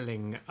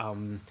thrilling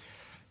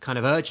kind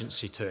of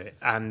urgency to it,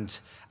 and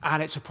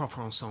it's a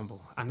proper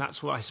ensemble, and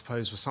that's what I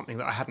suppose was something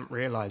that I hadn't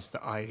realised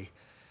that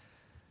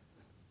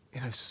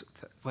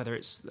whether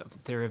it's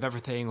Theory of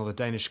Everything or The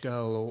Danish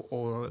Girl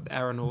or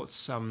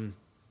Aeronauts, a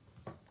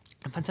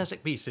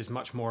Fantastic Beasts is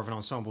much more of an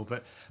ensemble,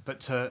 but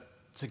to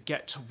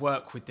get to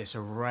work with this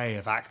array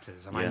of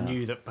actors, and I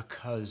knew that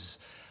because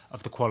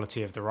of the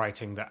quality of the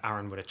writing that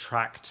Aaron would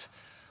attract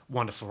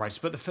wonderful writers,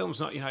 but the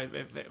film's not.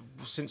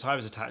 Since I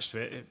was attached to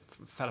it, it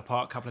fell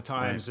apart a couple of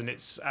times, and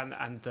it's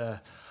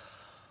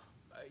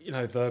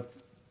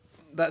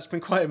that's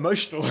been quite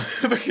emotional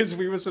because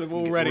we were sort of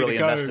all ready really to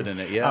go. Invested in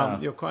it, yeah.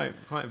 You're quite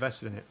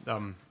invested in it.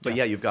 But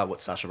you've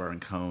got Sacha Baron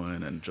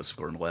Cohen and Joseph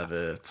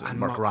Gordon-Levitt and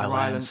Mark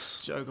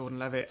Rylance, Joe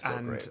Gordon-Levitt, so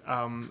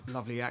and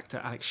lovely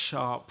actor Alex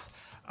Sharp,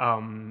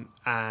 and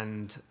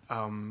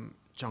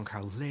John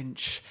Carroll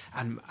Lynch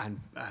and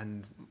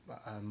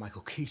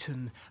Michael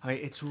Keaton. I mean,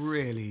 it's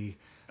really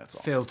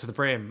filled to the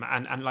brim.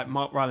 And like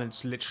Mark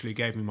Rylance literally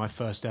gave me my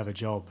first ever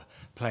job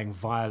playing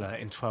Viola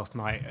in Twelfth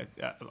Night,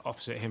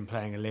 opposite him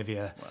playing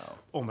Olivia,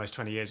 almost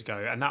 20 years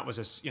ago. And that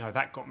was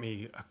that got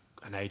me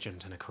an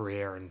agent and a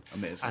career. And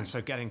amazing. And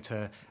so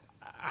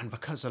and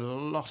because a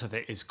lot of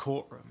it is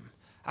courtroom,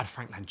 and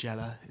Frank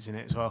Langella is in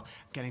it as well,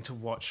 getting to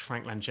watch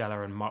Frank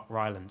Langella and Mark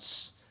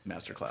Rylance.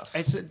 Masterclass.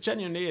 It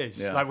genuinely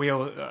is. Like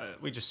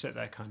we just sit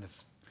there kind of.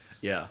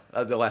 Yeah,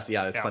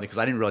 it's funny because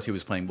I didn't realize he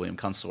was playing William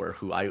Kunstler,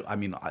 who I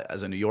mean,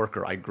 as a New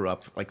Yorker, I grew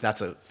up like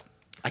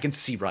I can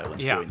see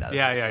Rylance doing that.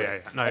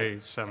 Yeah. No,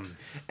 it's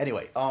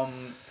Anyway,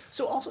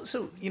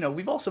 so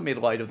we've also made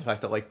light of the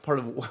fact that like part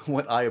of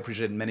what I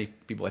appreciate and many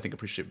people I think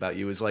appreciate about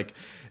you is like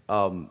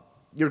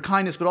your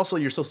kindness, but also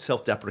you're so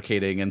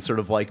self-deprecating and sort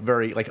of like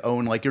very like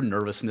own like your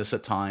nervousness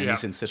at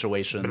times in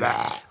situations.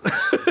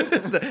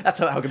 That's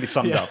how it can be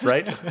summed up,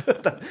 right?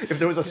 If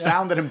there was a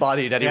sound that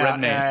embodied Eddie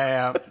Redmayne.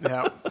 Yeah.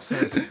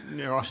 So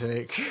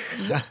neurotic,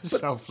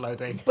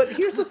 self-loathing. But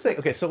here's the thing.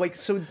 Okay, so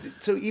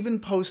even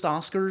post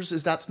Oscars,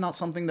 is that's not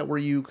something that where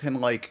you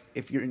can like,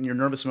 if you're in your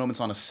nervous moments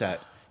on a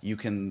set, you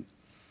can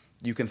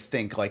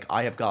think like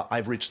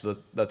I've reached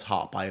the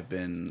top. I have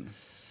been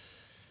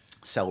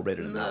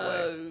celebrated in that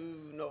way.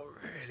 No, not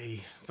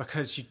really,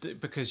 because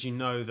you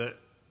know that.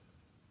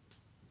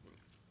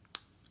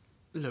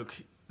 Look,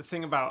 the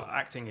thing about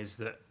acting is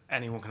that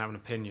anyone can have an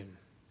opinion,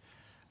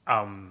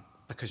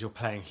 because you're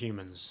playing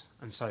humans,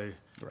 and so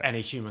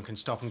any human can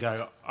stop and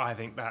go, I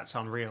think that's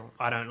unreal.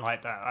 I don't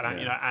like that. I don't,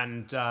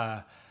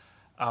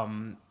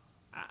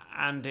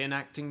 and in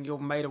acting, you're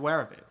made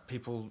aware of it.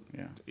 People,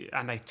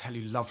 and they tell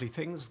you lovely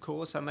things, of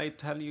course, and they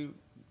tell you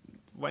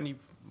when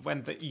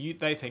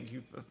they think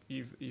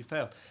you've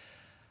failed,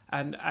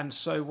 and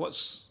so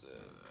what's.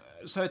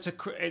 So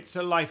it's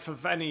a life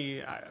of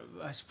any,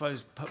 I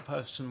suppose,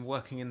 person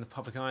working in the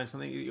public eye and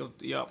something.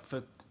 You're up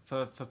for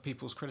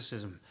people's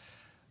criticism.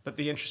 But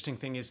the interesting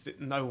thing is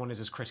that no one is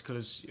as critical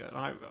as...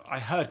 I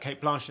heard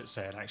Cate Blanchett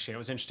say it, actually. It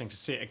was interesting to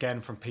see it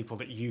again from people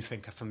that you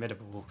think are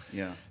formidable.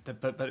 Yeah.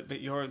 But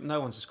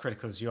no one's as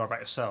critical as you are about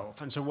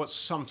yourself. And so what's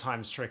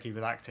sometimes tricky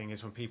with acting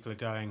is when people are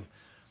going...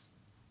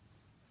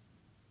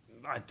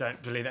 I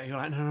don't believe that. You're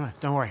like, no,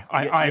 don't worry.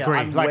 I agree.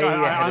 I'm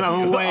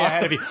way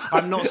ahead of you.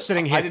 I'm not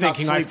sitting here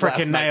thinking I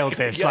freaking nailed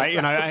this.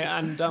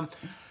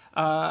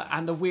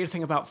 And the weird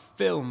thing about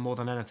film more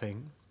than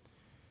anything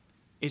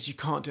is you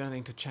can't do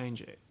anything to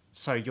change it.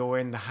 So you're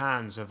in the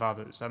hands of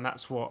others, and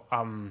that's what.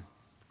 And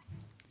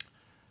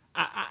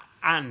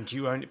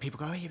people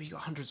go, oh yeah, but you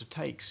got hundreds of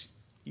takes.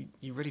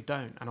 You really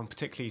don't. And on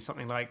particularly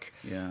something like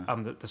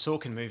the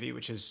Sorkin movie,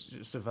 which is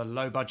sort of a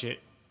low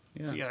budget.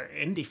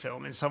 Indie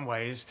film in some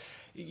ways,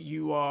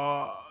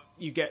 you're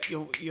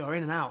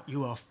in and out.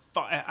 You are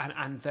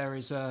and there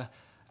is and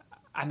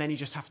then you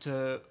just have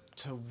to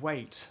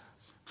wait,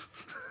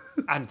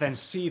 and then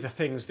see the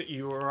things that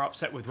you were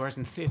upset with. Whereas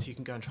in theatre, you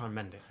can go and try and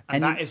mend it,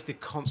 and that is the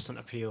constant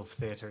appeal of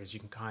theatre. Is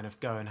you can kind of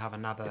go and have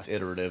another. It's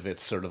iterative.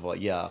 It's sort of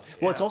like Well,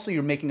 it's also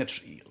you're making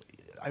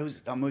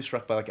I'm always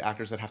struck by like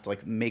actors that have to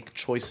like make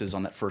choices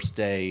on that first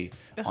day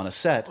on a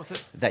set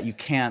that you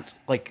can't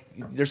like.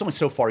 There's only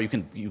so far you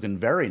can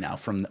vary now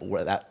from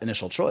where that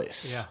initial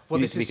choice. Yeah, well,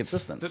 you need to be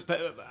consistent.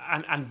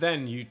 And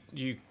then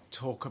you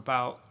talk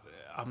about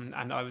and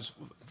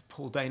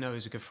Paul Dano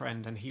is a good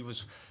friend, and he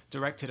was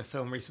directed a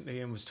film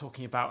recently and was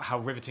talking about how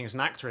riveting as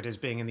an actor it is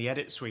being in the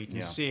edit suite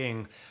and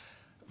seeing,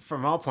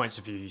 from our points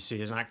of view, you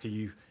see as an actor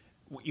you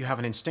have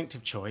an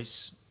instinctive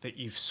choice that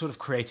you've sort of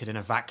created in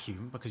a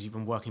vacuum because you've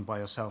been working by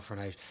yourself for an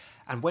age.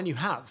 And when you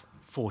have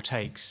 4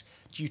 takes,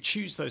 do you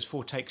choose those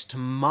 4 takes to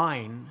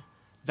mine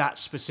that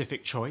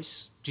specific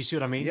choice? Do you see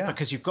what I mean? Yeah.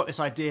 Because you've got this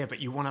idea, but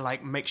you want to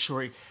like make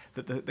sure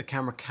that the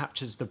camera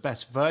captures the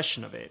best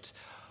version of it.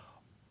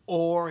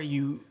 Or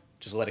you...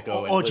 Just let it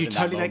go. Or do you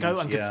totally let go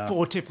and get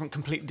 4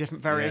 completely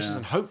different variations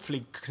and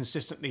hopefully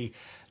consistently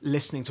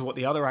listening to what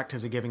the other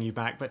actors are giving you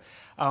back? But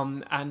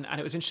and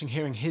it was interesting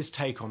hearing his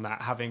take on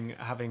that,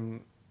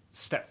 having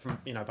stepped from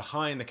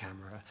behind the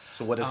camera.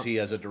 So what does he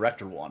as a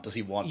director want? Does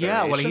he want?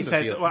 Yeah, well, he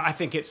says. Well, I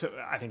think it's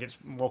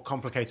more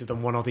complicated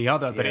than one or the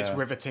other, but it's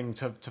riveting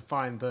to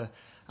find the.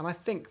 And I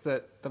think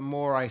that the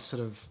more I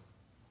sort of,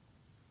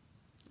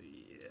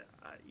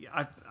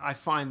 I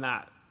find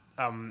that.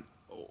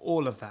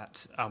 All of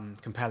that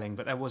compelling,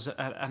 but there was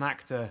an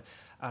actor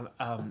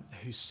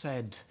who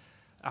said,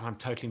 and I'm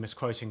totally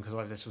misquoting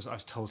because I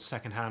was told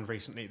secondhand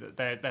recently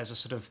that there's a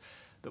sort of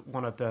that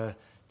one of the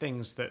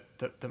things that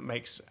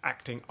makes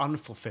acting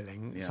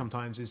unfulfilling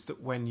sometimes is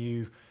that when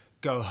you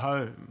go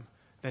home,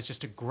 there's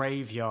just a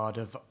graveyard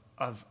of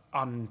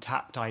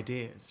untapped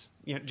ideas.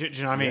 Do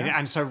you know what I mean? Yeah.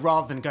 And so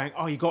rather than going,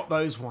 you got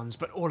those ones,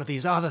 but all of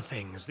these other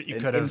things that you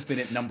could have...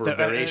 infinite number of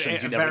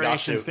variations you never got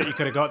to. that you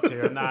could have got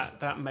to, and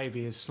that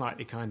maybe is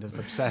slightly kind of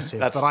obsessive.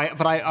 But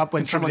I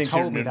when someone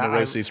told me that...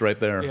 neuroses right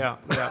there. Yeah.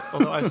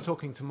 Although I was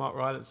talking to Mark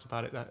Rylance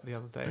about it the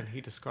other day, and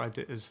he described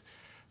it as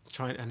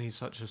and he's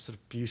such a sort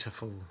of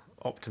beautiful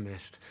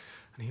optimist.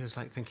 And he was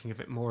like thinking of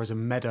it more as a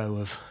meadow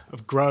of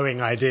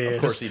growing ideas.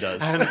 Of course he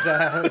does. And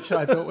which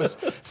I thought was...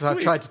 So I've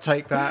tried to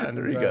take that and...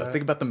 There you go.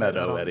 Think about the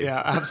meadow, Eddie.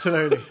 Yeah,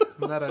 absolutely.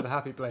 The meadow, the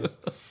happy place.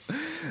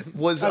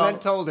 I then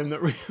told him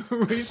that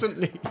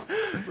recently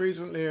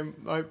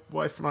my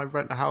wife and I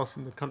rent a house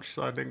in the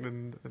countryside of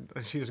England,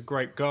 and she's a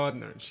great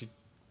gardener, and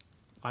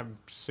I'm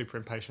super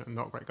impatient and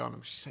not a great gardener.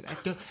 But she said,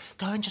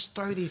 go and just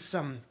throw these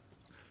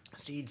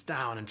seeds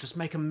down and just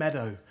make a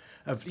meadow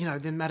of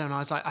the meadow. And I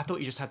was like, I thought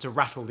you just had to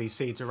rattle these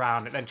seeds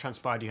around. It then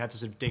transpired you had to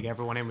sort of dig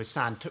everyone in with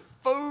sand. Took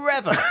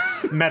forever.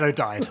 Meadow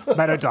died.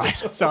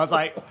 So I was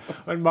like,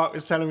 when Mark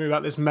was telling me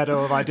about this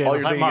meadow of ideas, I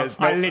was like, Mark,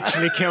 I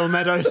literally kill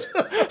meadows.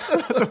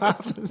 That's what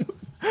happens.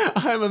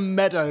 I am a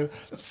meadow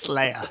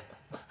slayer.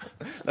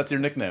 That's your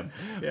nickname.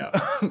 Yeah.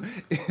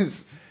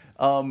 Is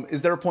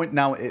there a point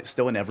now,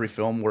 still in every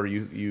film, where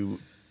you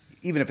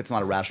even if it's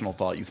not a rational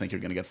thought, you think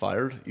you're going to get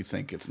fired? You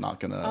think it's not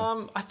going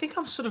to... I think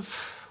I'm sort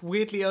of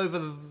weirdly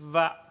over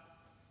that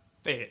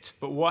bit,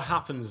 but what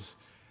happens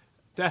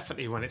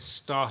definitely when it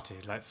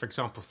started, like, for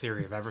example,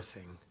 Theory of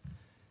Everything,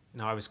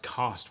 I was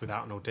cast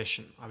without an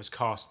audition. I was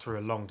cast through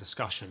a long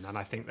discussion, and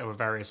I think there were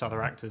various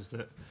other actors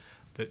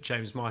that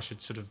James Marsh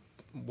had sort of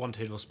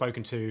wanted or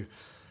spoken to,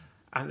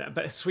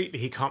 but sweetly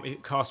he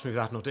cast me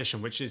without an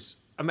audition, which is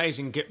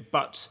amazing,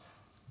 but...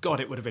 God,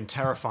 it would have been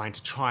terrifying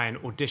to try and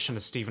audition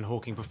as Stephen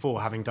Hawking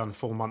before having done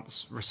 4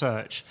 months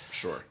research.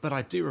 Sure. But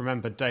I do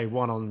remember day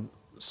one on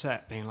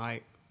set being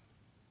like,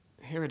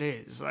 here it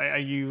is. Are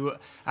you...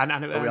 And Are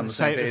we on the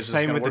same page?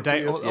 Same with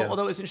the Yeah.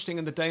 Although it's interesting,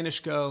 in The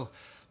Danish Girl,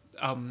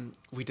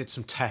 we did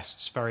some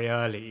tests very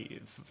early,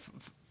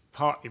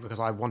 partly because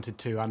I wanted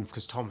to and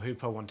because Tom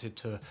Hooper wanted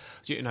to,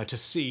 to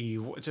see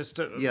just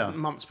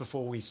months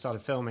before we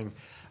started filming.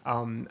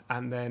 And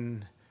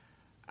then...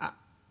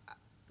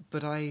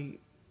 but I...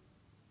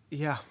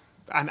 Yeah,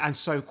 and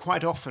so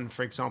quite often,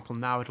 for example,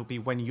 now it'll be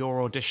when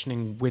you're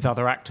auditioning with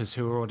other actors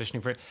who are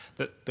auditioning for it,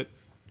 that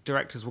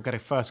directors will get a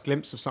first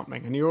glimpse of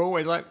something, and you're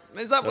always like,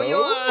 "Is that what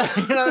you're?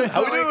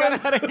 How are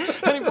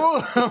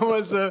you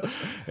was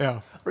yeah."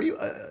 Are you?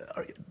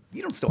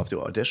 You don't still have to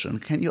audition,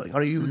 can you?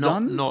 Are you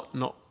done?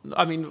 Not.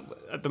 I mean,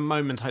 at the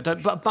moment I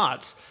don't,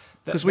 but.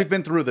 Because we've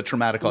been through the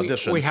traumatic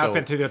audition. We have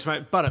been through the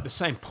traumatic, but at the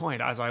same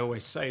point, as I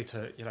always say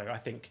to, I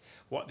think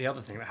what the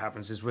other thing that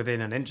happens is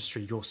within an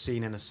industry, you're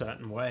seen in a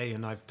certain way.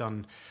 And I've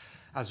done,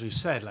 as we've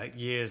said, like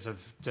years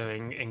of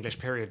doing English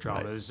period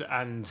dramas.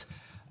 Right. And,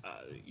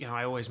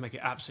 I always make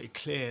it absolutely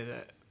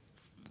clear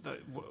that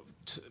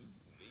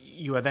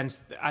you are then,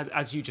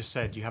 as you just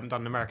said, you haven't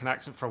done an American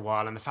accent for a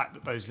while, and the fact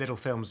that those little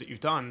films that you've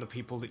done, the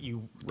people that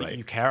you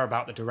care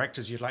about, the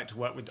directors you'd like to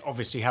work with,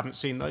 obviously haven't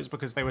seen those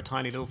because they were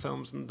tiny little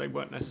films and they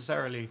weren't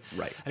necessarily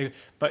right. Anyway,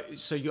 but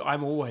so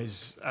I'm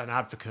always an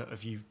advocate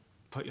of you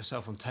put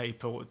yourself on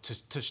tape or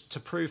to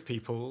prove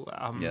people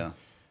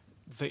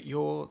that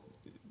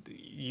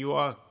you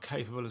are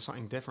capable of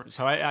something different.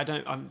 So I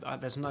don't.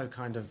 There's no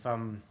kind of.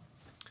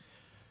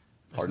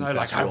 There's no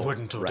like I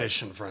wouldn't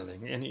audition for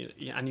anything,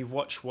 and you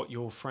watch what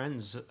your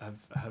friends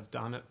have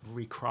done at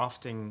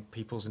recrafting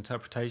people's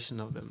interpretation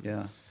of them.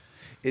 Yeah,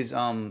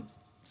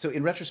 so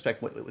in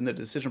retrospect, in the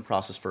decision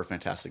process for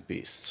Fantastic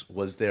Beasts,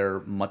 was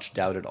there much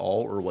doubt at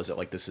all, or was it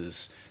like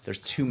there's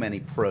too many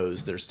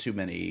pros, there's too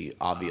many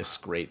obvious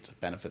great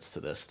benefits to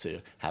this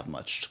to have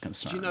much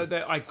concern? Do you know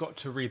that I got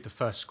to read the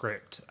first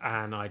script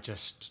and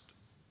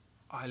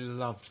I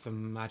loved the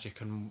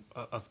magic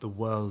of the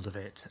world of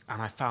it, and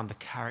I found the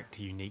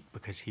character unique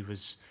because he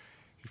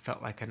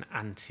felt like an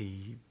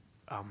anti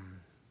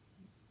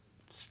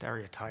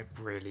stereotype,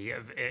 really,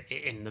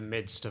 in the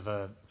midst of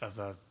a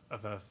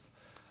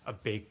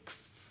big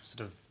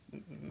sort of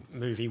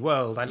movie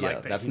world. I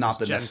like that that's he not was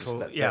the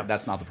gentle.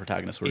 that's not the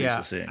protagonist we're used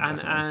to seeing.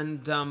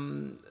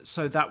 And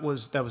so there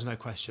was no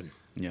question.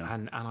 Yeah,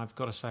 and I've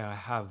got to say I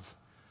have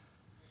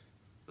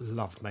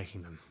loved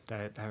making them.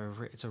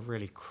 It's a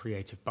really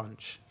creative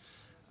bunch.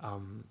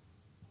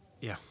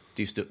 Yeah.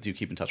 Do you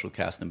keep in touch with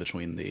cast in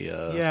between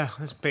the? Yeah,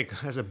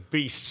 there's a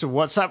beast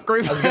WhatsApp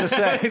group. I was going to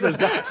say,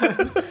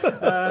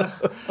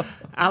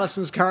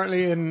 Alison's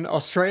currently in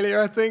Australia,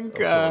 I think.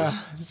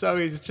 So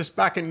he's just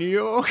back in New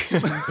York.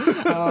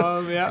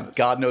 Yeah.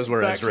 God knows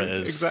where Ezra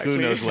is. Exactly.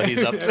 Who knows what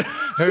he's up to?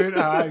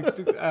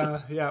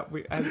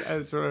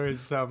 Ezra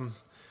is.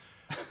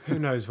 Who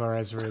knows where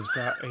Ezra is,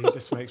 but he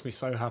just makes me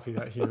so happy,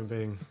 that human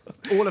being.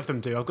 All of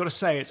them do. I've got to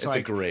say, it's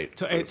like a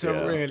great. It's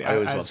a really. I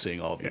always love seeing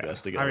all of you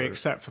guys together. I mean,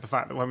 except for the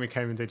fact that when we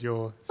came and did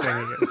your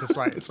thing, it's just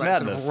like sort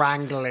of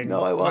wrangling.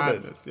 No, I love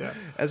madness. it. Yeah.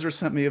 Ezra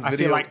sent me a video. I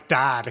feel like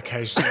Dad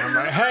occasionally. I'm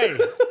like, hey,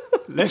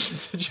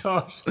 listen to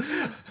Josh.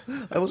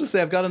 I will just say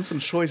I've gotten some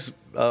choice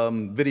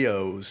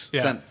videos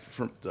sent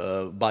from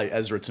by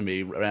Ezra to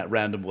me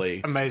randomly.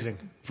 Amazing.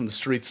 From the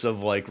streets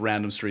of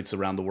random streets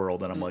around the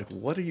world, and I'm like,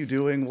 what are you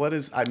doing?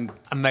 I'm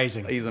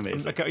amazing. He's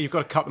amazing. You've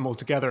got to cut them all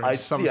together into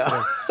some sort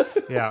of.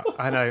 Yeah,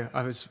 I know.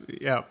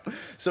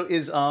 So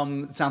it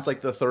sounds like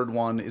the third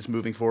one is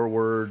moving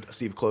forward.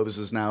 Steve Kloves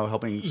is now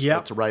helping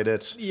to write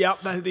it.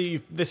 Yep,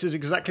 this is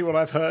exactly what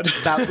I've heard.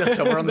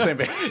 So we're on the same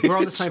page. We're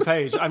on the same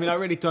page. I mean, I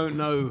really don't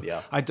know.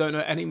 Yeah. I don't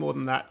know any more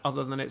than that,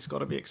 other than it's got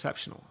to be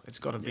exceptional. It's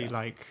got to be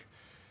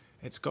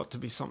it's got to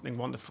be something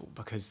wonderful,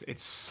 because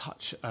it's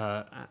such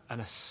an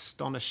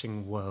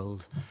astonishing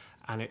world,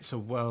 and it's a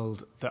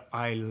world that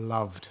I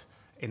loved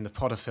in the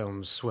Potter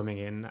films swimming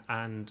in,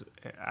 and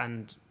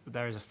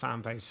there is a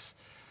fan base.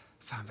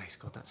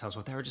 God, that sounds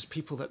well. There are just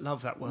people that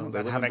love that world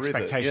and have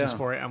expectations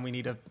for it, and we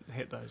need to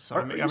hit those. So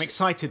I'm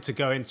excited to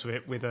go into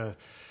it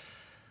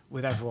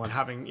with everyone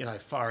having,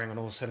 firing on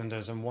all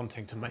cylinders and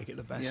wanting to make it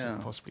the best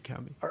it possibly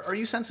can be. Are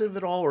you sensitive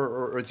at all,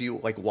 or do you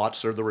watch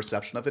sort of the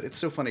reception of it? It's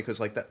so funny because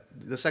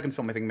the second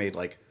film I think made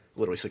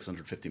literally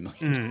 $650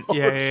 million.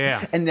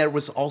 Yeah. And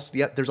there's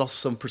also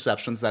some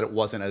perceptions that it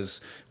wasn't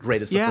as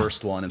great as the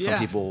first one, and some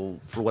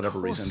people for whatever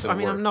reason.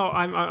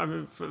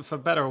 I'm for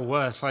better or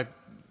worse.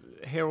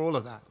 hear all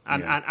of that.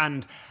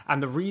 And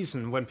the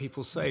reason when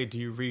people say, "Do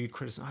you read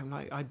criticism?" I'm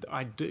like,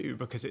 I do,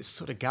 because it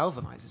sort of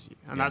galvanizes you,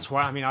 and that's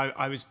why. I mean,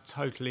 I was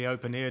totally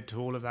open-eared to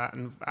all of that,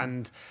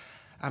 and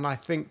I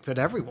think that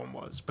everyone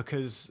was,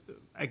 because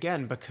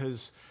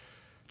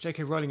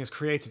J.K. Rowling has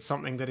created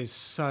something that is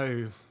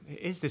so. It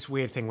is this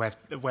weird thing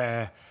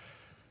where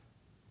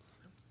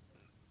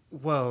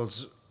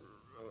worlds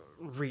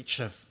reach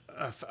a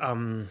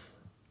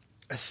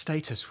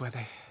status where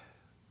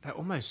they're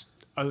almost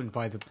owned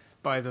by the.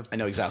 I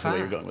know exactly fans, where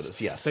you're going with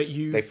this. Yes,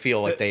 they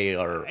feel like they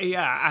are.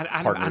 Yeah,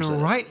 partners and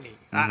in it. rightly,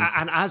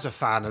 and as a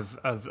fan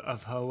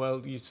of her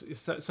world,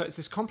 so it's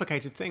this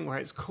complicated thing where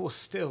it's, of course,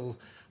 still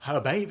her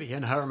baby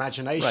and her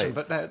imagination,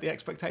 Right. but the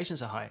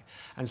expectations are high,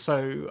 and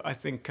so I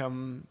think,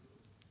 we're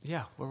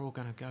all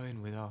going to go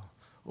in with our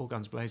all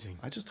guns blazing.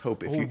 I just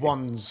hope all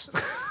ones.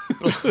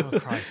 Oh,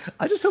 Christ.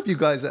 I just hope you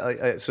guys.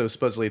 So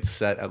supposedly it's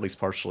set at least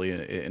partially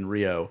in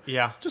Rio.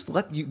 Yeah. Just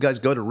let you guys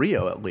go to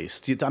Rio at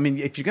least. I mean,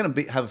 if you're gonna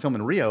have a film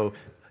in Rio,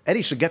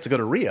 Eddie should get to go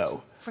to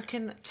Rio.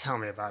 Freaking tell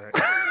me about it.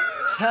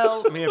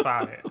 Tell me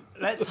about it.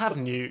 Let's have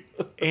Newt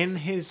in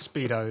his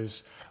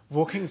Speedos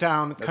walking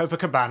down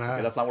Copacabana.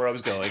 Okay, that's not where I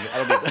was going. I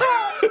don't need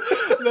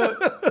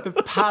that.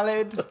 The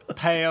pallid,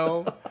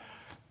 pale,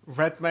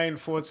 Redmayne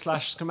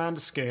 /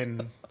 Commander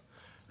Skin.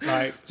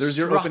 Like, there's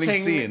your opening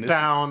scene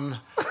down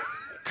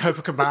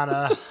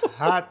Copacabana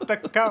at the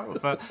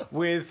Copa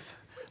with,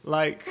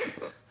 like,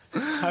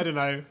 I don't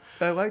know.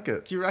 I like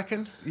it. Do you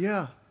reckon?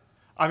 Yeah.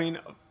 I mean,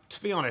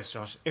 to be honest,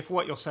 Josh, if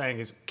what you're saying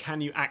is, can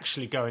you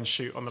actually go and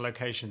shoot on the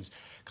locations?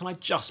 Can I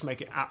just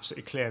make it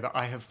absolutely clear that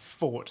I have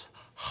fought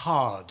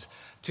hard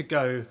to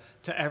go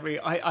to every.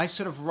 I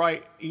sort of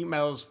write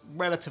emails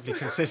relatively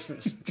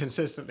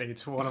consistently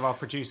to one of our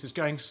producers,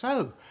 going,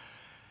 so.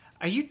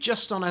 Are you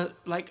just on a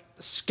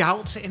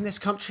scout in this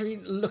country,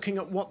 looking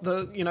at what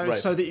right.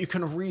 so that you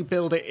can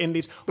rebuild it in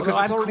these? Because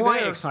Although it's already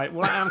quite there. excited.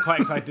 What I am quite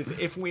excited is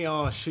if we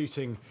are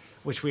shooting,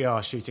 which we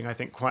are shooting, I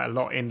think quite a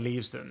lot in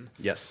Leavesden.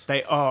 Yes,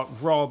 they are.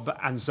 Rob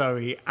and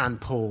Zoe and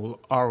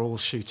Paul are all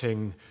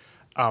shooting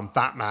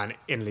Batman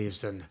in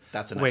Leavesden.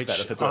 That's a nice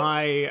benefit. Which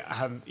I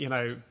am,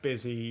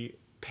 busy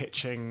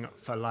pitching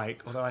for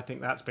although I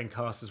think that's been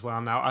cast as well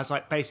now. I was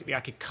like, basically, I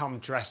could come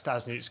dressed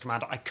as Newt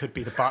Scamander. I could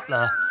be the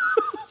butler.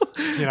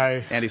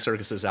 Andy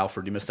Serkis's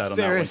Alfred. You missed out on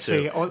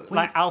seriously, that one too. Or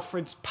like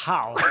Alfred's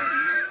pal.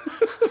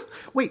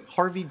 Wait,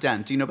 Harvey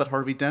Dent. Do you know about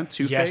Harvey Dent?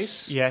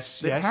 Two-Face?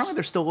 Yes. Apparently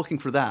they're still looking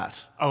for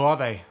that. Oh, are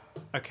they?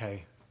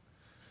 Okay.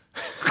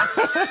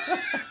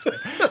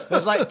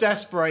 There's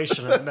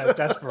desperation and there's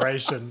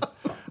desperation.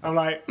 I'm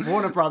like,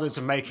 Warner Brothers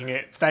are making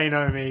it. They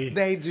know me.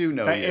 They do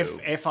know you.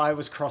 If I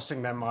was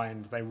crossing their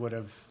mind, they would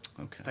have.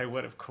 Okay. They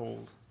would have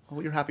called.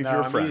 Well, you're happy for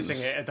your I'm friends.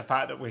 using it at the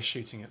fact that we're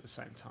shooting at the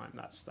same time.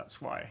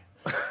 That's why.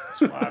 That's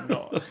why I'm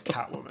not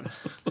Catwoman.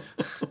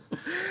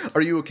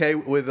 Are you okay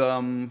with?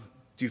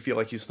 Do you feel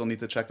like you still need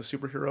to check the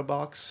superhero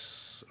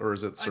box, or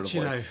is it sort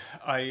of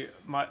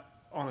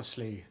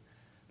honestly,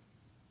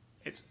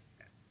 it's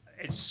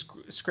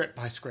script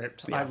by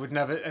script. Yeah. I would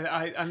never.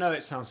 I know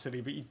it sounds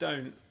silly, but you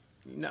don't.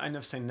 I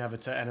never say never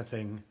to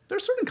anything.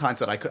 There's certain kinds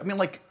that I could. I mean,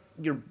 like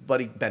your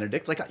buddy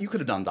Benedict. You could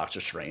have done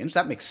Doctor Strange.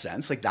 That makes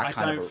sense. Like that.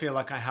 I don't feel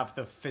like I have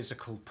the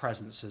physical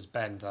presence as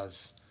Ben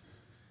does.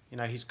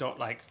 He's got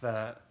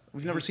the.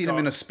 We've never seen him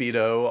in a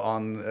Speedo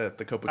at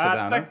the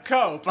Copacabana. At the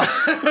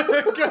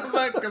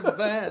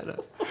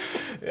Copacabana.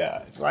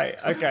 Yeah, it's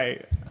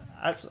okay.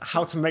 That's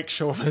how to make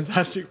sure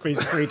Fantastic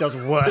Beasts 3 does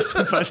worse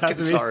than Fantastic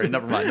Beasts. Sorry,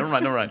 never mind.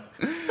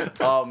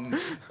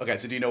 Okay,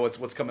 so do you know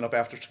what's coming up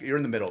after? You're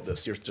in the middle of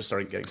this. You're just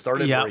getting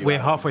started. Yeah, we're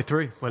at? halfway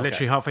through. We're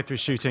literally halfway through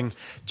shooting.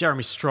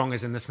 Jeremy Strong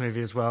is in this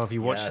movie as well. If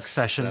you watch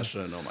Succession.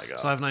 Oh my God.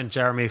 So I've known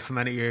Jeremy for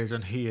many years,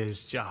 and he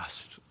is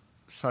just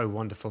so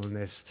wonderful in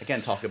this.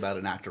 Again, talk about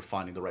an actor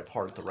finding the right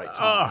part at the right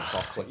time. It's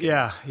all clicking.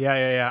 Yeah.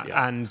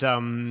 And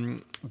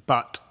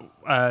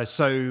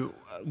so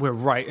we're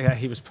right. Yeah,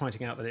 he was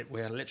pointing out that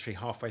we're literally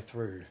halfway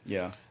through.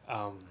 Yeah.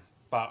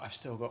 But I've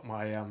still got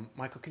my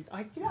Michael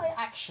Keaton. Did I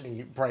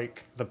actually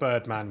break the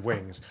Birdman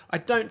wings? I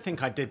don't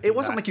think I did. It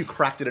wasn't like you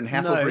cracked it in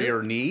half over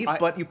your knee,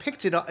 but you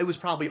picked it up. It was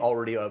probably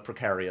already a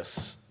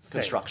precarious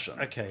construction.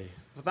 Okay,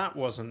 well, that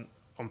wasn't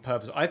on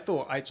purpose. I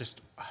thought I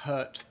just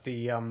hurt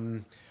the.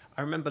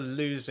 I remember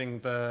losing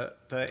the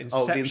Inception.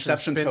 Oh, the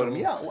Inception spindle. totem.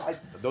 Yeah, well,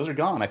 those are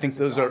gone. I think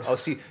those are. Oh,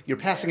 see, you're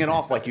passing it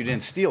off like you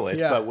didn't steal it,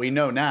 Yeah. but we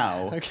know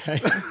now. Okay.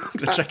 I'm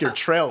gonna check your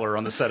trailer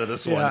on the set of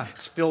this one.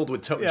 It's filled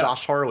with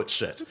Josh Horowitz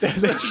shit.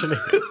 Literally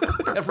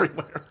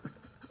everywhere.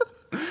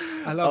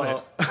 I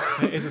love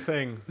it. It is a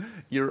thing.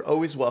 You're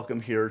always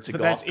welcome here to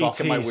But there's gawk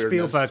at my E.T.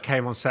 weirdness. Spielberg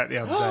came on set the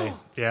other day.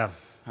 Yeah.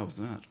 How was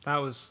that? That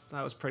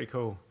was pretty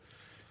cool.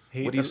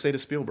 What do you say to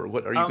Spielberg?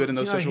 What are you good in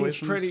those situations?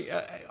 He's pretty.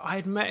 I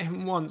had met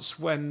him once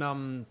when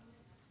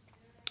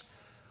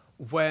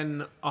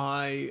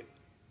I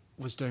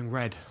was doing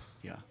Red.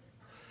 Yeah.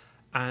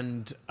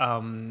 And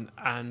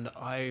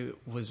I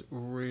was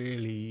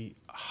really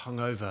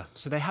hungover.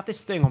 So they have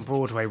this thing on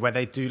Broadway where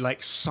they do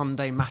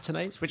Sunday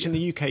matinees, which in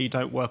the UK you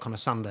don't work on a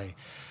Sunday.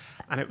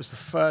 And it was the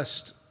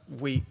first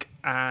week,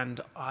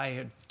 and I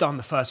had done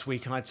the first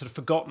week, and I'd sort of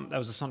forgotten there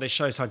was a Sunday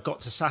show, so I got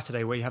to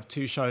Saturday where you have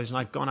 2 shows, and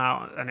I'd gone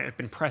out, and it had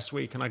been press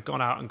week, and I'd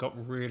gone out and got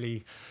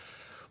really,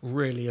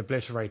 really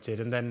obliterated,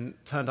 and then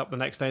turned up the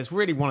next day. It's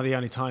really one of the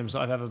only times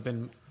that I've ever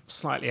been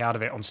slightly out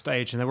of it on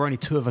stage, and there were only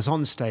 2 of us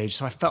on stage,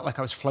 so I felt like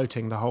I was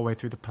floating the whole way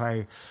through the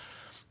play.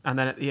 And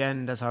then at the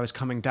end, as I was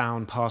coming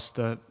down past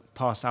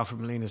Alfred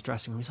Molina's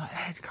dressing room, he's like,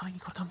 "Ed,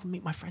 you've got to come and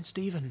meet my friend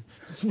Stephen."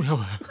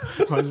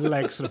 My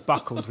legs sort of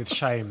buckled with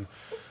shame.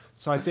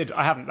 So I did.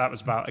 I haven't. That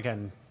was about,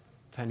 again,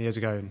 10 years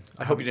ago. And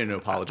I hope you didn't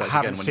apologize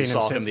again when you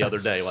saw him the other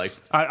day. Like,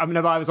 I mean,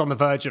 I was on the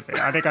verge of it.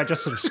 I think I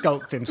just sort of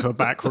skulked into a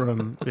back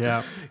room.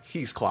 Yeah.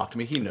 He's clocked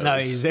me. He knows. No,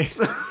 he's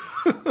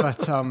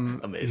but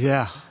amazing.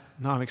 Yeah.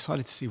 No, I'm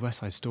excited to see West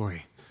Side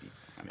Story.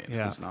 I mean,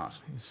 who's not?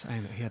 He was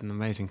saying that he had an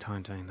amazing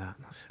time doing that.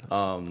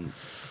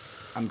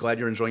 I'm glad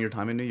you're enjoying your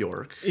time in New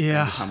York.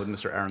 Yeah. Your time with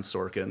Mr. Aaron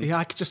Sorkin. Yeah,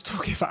 I could just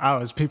talk here for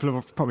hours. People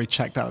have probably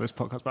checked out this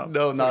podcast about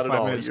No, not at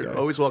all. You're ago.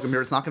 always welcome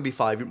here. It's not going to be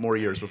 5 more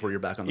years before you're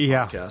back on the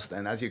podcast.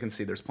 And as you can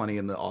see, there's plenty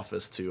in the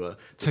office to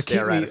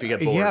stare at if you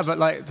get bored. Yeah,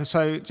 but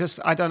so just,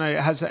 I don't know,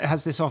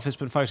 has this office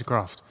been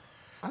photographed?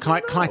 Can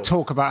I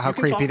talk about how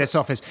creepy this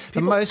office?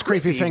 The most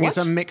creepy thing is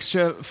a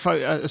mixture,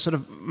 a sort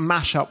of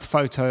mash-up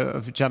photo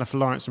of Jennifer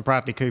Lawrence and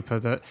Bradley Cooper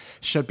that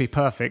should be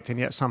perfect and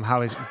yet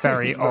somehow is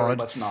very odd. Very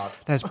much not.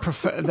 There's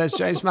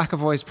James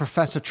McAvoy's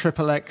Professor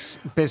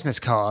XXX business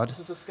card. This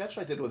is a sketch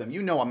I did with him.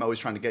 You know I'm always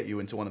trying to get you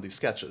into one of these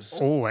sketches.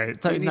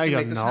 Always. No,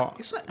 you're not.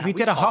 We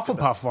did a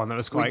Hufflepuff one that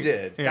was quite... We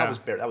did. Yeah.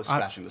 That was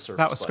scratching the surface.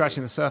 That was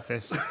scratching the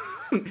surface.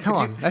 Come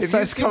on.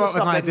 Let's come up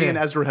with an that idea. me and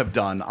Ezra have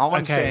done, all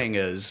I'm saying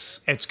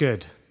is... It's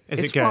good.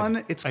 It's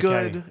fun. It's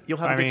good. You'll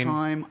have a good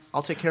time.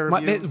 I'll take care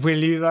of you. Will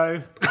you,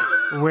 though?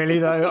 Really,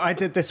 though? I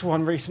did this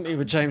one recently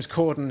with James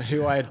Corden,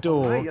 who I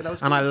adore,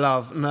 and I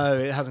love. No,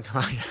 it hasn't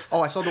come out yet.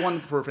 Oh, I saw the one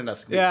for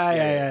Finesse.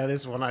 Yeah.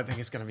 This one I think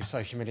is going to be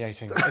so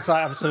humiliating. It's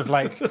like I'm sort of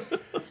like,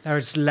 there are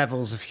just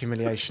levels of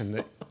humiliation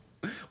that...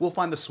 We'll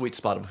find the sweet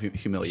spot of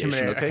humiliation,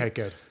 okay? Okay,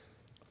 good.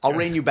 I'll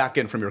rein you back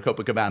in from your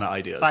Copacabana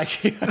ideas.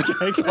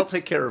 Okay, I'll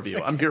take care of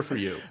you. I'm here for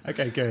you.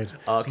 Okay, good.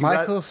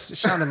 Michael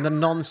Shannon, the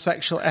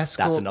non-sexual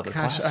escort. That's another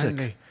cash classic.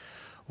 Only.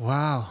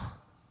 Wow.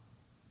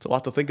 It's a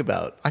lot to think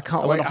about. I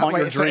can't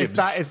wait. So is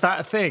that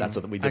a thing?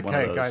 We did one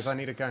of those. Okay, guys, I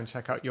need to go and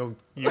check out your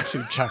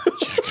YouTube channel.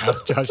 Check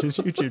out Josh's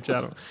YouTube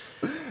channel.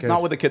 Good.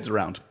 Not with the kids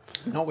around.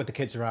 Not with the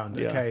kids around.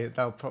 Yeah. Okay,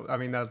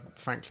 they're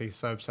frankly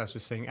so obsessed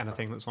with seeing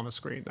anything that's on a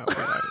screen. That'll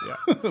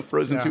be like,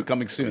 Frozen 2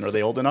 coming soon. Are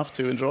they old enough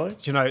to enjoy? Do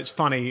you know, it's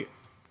funny.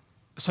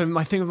 So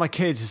my thing with my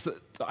kids is that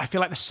I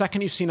feel like the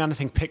second you've seen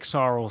anything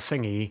Pixar or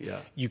thingy,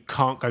 you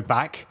can't go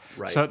back.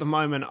 Right. So at the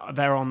moment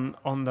they're on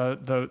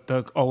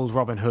the old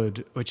Robin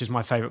Hood, which is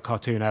my favourite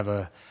cartoon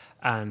ever,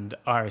 and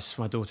Iris,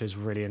 my daughter, is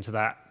really into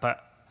that.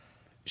 But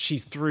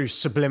she's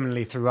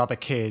subliminally through other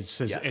kids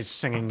is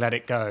singing "Let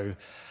It Go,"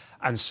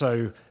 and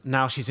so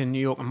now she's in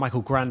New York, and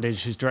Michael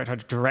Grandage, who's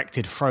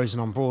directed Frozen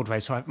on Broadway.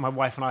 So my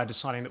wife and I are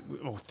deciding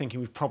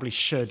thinking we probably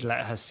should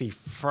let her see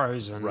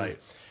Frozen. Right.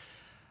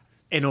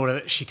 In order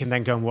that she can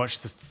then go and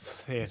watch the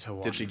theatre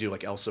one. Did she do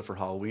like Elsa for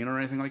Halloween or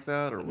anything like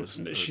that, or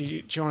was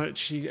she?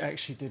 She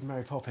actually did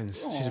Mary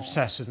Poppins. Aww. She's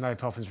obsessed with Mary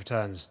Poppins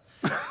Returns,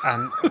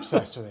 and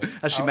obsessed with it.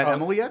 Has she met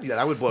Emily yet? Yeah,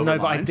 that would blow her mind.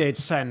 No, but I did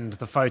send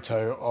the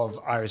photo of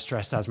Iris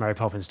dressed as Mary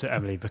Poppins to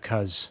Emily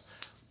because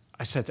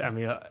I said to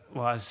Emily, I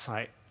was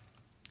like,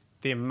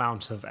 the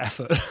amount of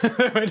effort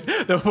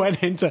that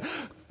went into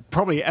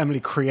probably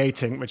Emily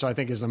creating, which I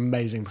think is an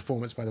amazing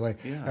performance, by the way.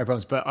 Yeah. Mary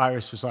Poppins, but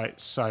Iris was like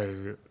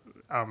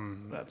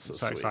that's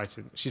so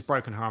excited. She's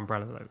broken her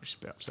umbrella though, which is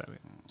a bit upsetting.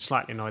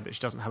 Slightly annoyed that she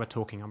doesn't have a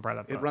talking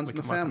umbrella. It runs in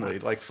the family,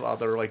 like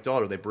father, like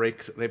daughter. They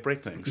break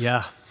things.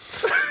 Yeah.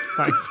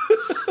 Thanks.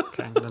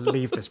 Okay, I'm going to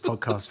leave this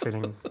podcast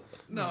feeling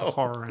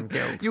horror and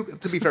guilt.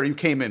 To be fair, you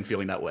came in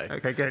feeling that way.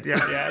 Okay, good. Yeah,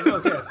 it's all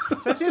good.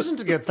 So this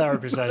isn't a good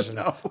therapy session.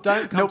 No,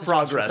 don't come no to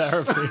progress.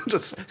 Therapy.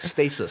 Just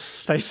stasis.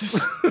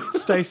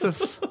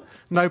 Stasis.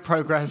 No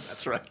progress.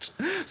 That's right.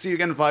 See you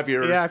again in 5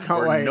 years. Yeah, I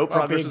can't wait. No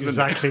progress. I'll be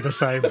exactly the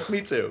same. Me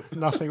too.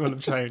 Nothing will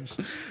have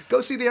changed. Go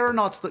see the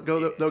Aeronauts,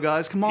 though,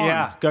 guys. Come on.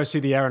 Yeah, go see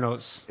the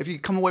Aeronauts. If you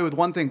come away with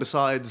one thing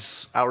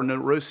besides our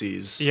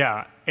neuroses.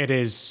 Yeah, it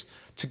is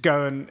to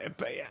go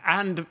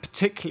and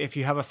particularly if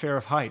you have a fear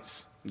of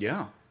heights.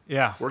 Yeah.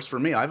 Yeah. Works for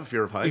me. I have a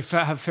fear of heights. You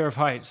have fear of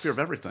heights. Fear of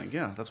everything.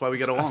 Yeah, that's why we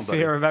get along.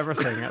 Fear of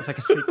everything. That's like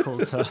a sequel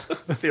to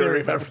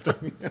Theory of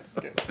Everything.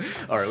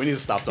 All right, we need to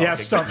stop talking. Yeah,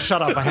 stop.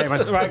 Shut up. I hate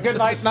myself. Right, good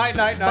night. Night.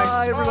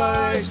 Bye,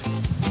 everybody.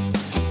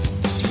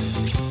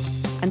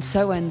 And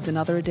so ends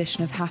another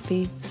edition of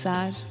Happy,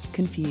 Sad,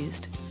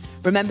 Confused.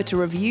 Remember to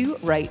review,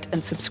 rate,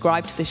 and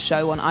subscribe to this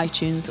show on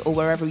iTunes or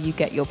wherever you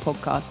get your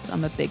podcasts.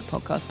 I'm a big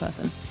podcast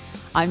person.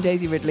 I'm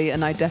Daisy Ridley,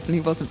 and I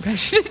definitely wasn't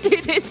pressured to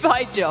do this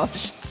by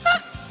Josh.